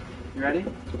 You ready?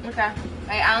 Okay.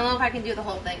 I don't know if I can do the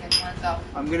whole thing in one go.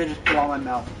 I'm gonna just put all my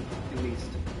mouth, at least.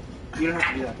 You don't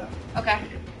have to do that though. Okay.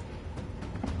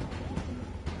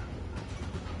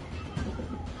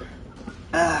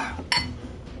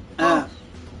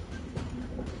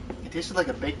 It tasted like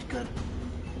a baked good.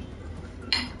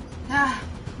 Ah.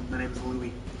 My name's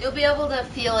Louie. You'll be able to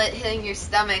feel it hitting your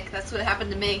stomach. That's what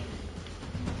happened to me.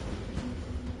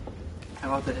 How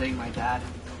about that hitting my dad?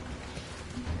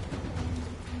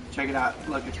 Check it out.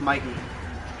 Look, it's Mikey.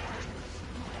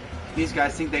 These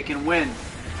guys think they can win,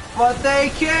 but they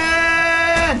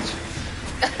can't!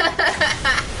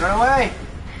 Run away!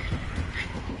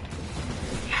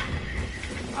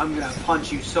 I'm gonna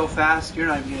punch you so fast, you're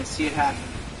not even gonna see it happen.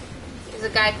 There's a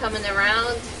guy coming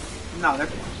around. No, they're...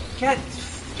 Get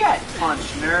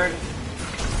punched, nerd.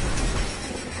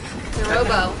 The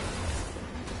Robo.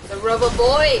 The Robo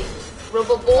Boy.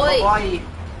 Robo Boy. Robo boy.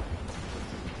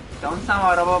 Don't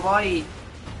sound Robo boy.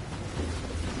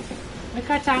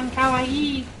 Mika-chan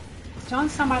kawaii. Don't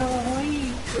sound Robo boy.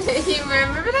 You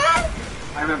remember that?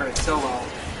 I remember it so well.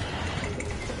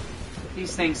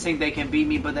 These things think they can beat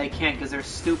me, but they can't because they're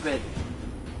stupid.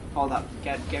 Hold up.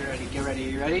 Get ready. Get ready.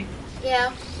 You ready?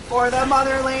 Yeah. For the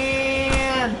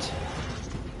motherland!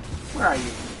 Where are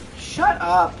you? Shut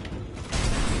up!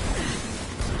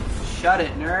 Shut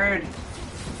it, nerd!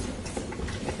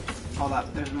 Hold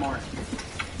up, there's more.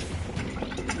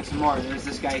 There's more. There's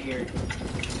this guy here.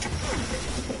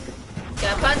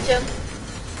 Gotta punch him.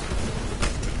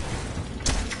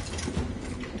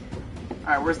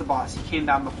 Alright, where's the boss? He came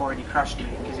down before and he crushed me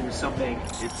because he was so big.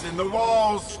 It's in the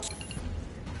walls.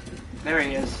 There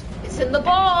he is. It's in the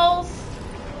balls.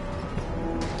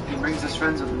 He brings his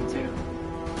friends with him too.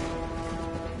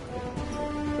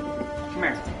 Come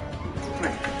here. Come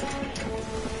here.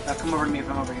 Now come over to me if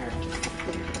I'm over here.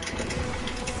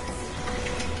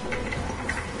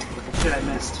 Shit, I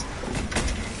missed.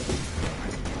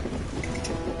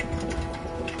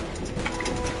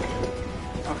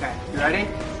 Okay, you ready?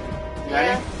 You ready?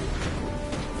 Yeah.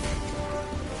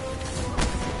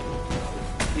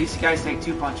 These guys take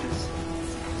 2 punches.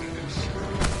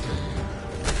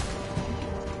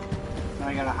 Now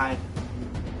I gotta hide.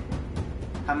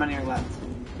 How many are left?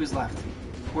 Who's left?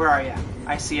 Where are ya?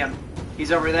 I see him.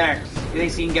 He's over there. He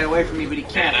thinks he can get away from me, but he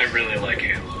can't. Man, I really like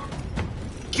Halo.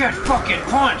 Get fucking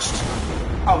punched!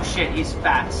 Oh shit, he's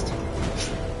fast.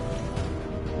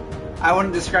 I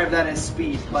wouldn't describe that as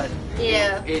speed, but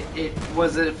Yeah. it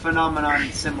was a phenomenon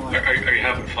similar. Are you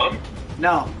having fun?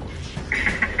 No.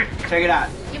 Check it out.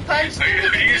 You punched Are him, you you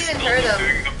didn't even still hurt him.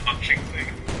 doing the punching thing?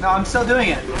 No, I'm still doing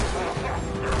it.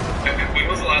 When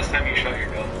was the last time you shot your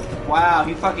gun? Wow,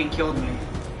 he fucking killed me.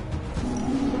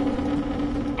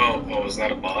 Oh, was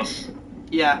that a boss?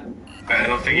 Yeah. I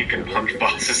don't think you can punch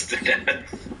bosses to death.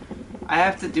 I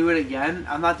have to do it again?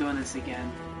 I'm not doing this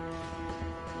again.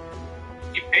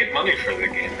 You paid money for the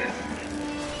game, man.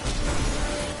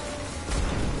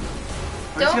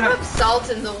 I'm just Don't gonna- rub salt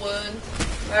in the wound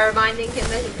by reminding him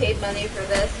that he paid money for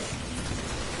this.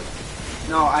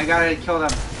 No, I gotta kill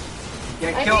them.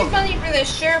 Get I killed. paid money for this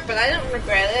shirt, but I don't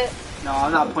regret it. No,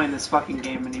 I'm not playing this fucking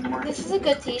game anymore. This is a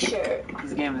good t-shirt.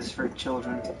 This game is for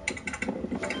children.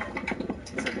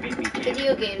 It's a baby game.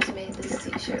 Video games made this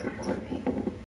t-shirt for me.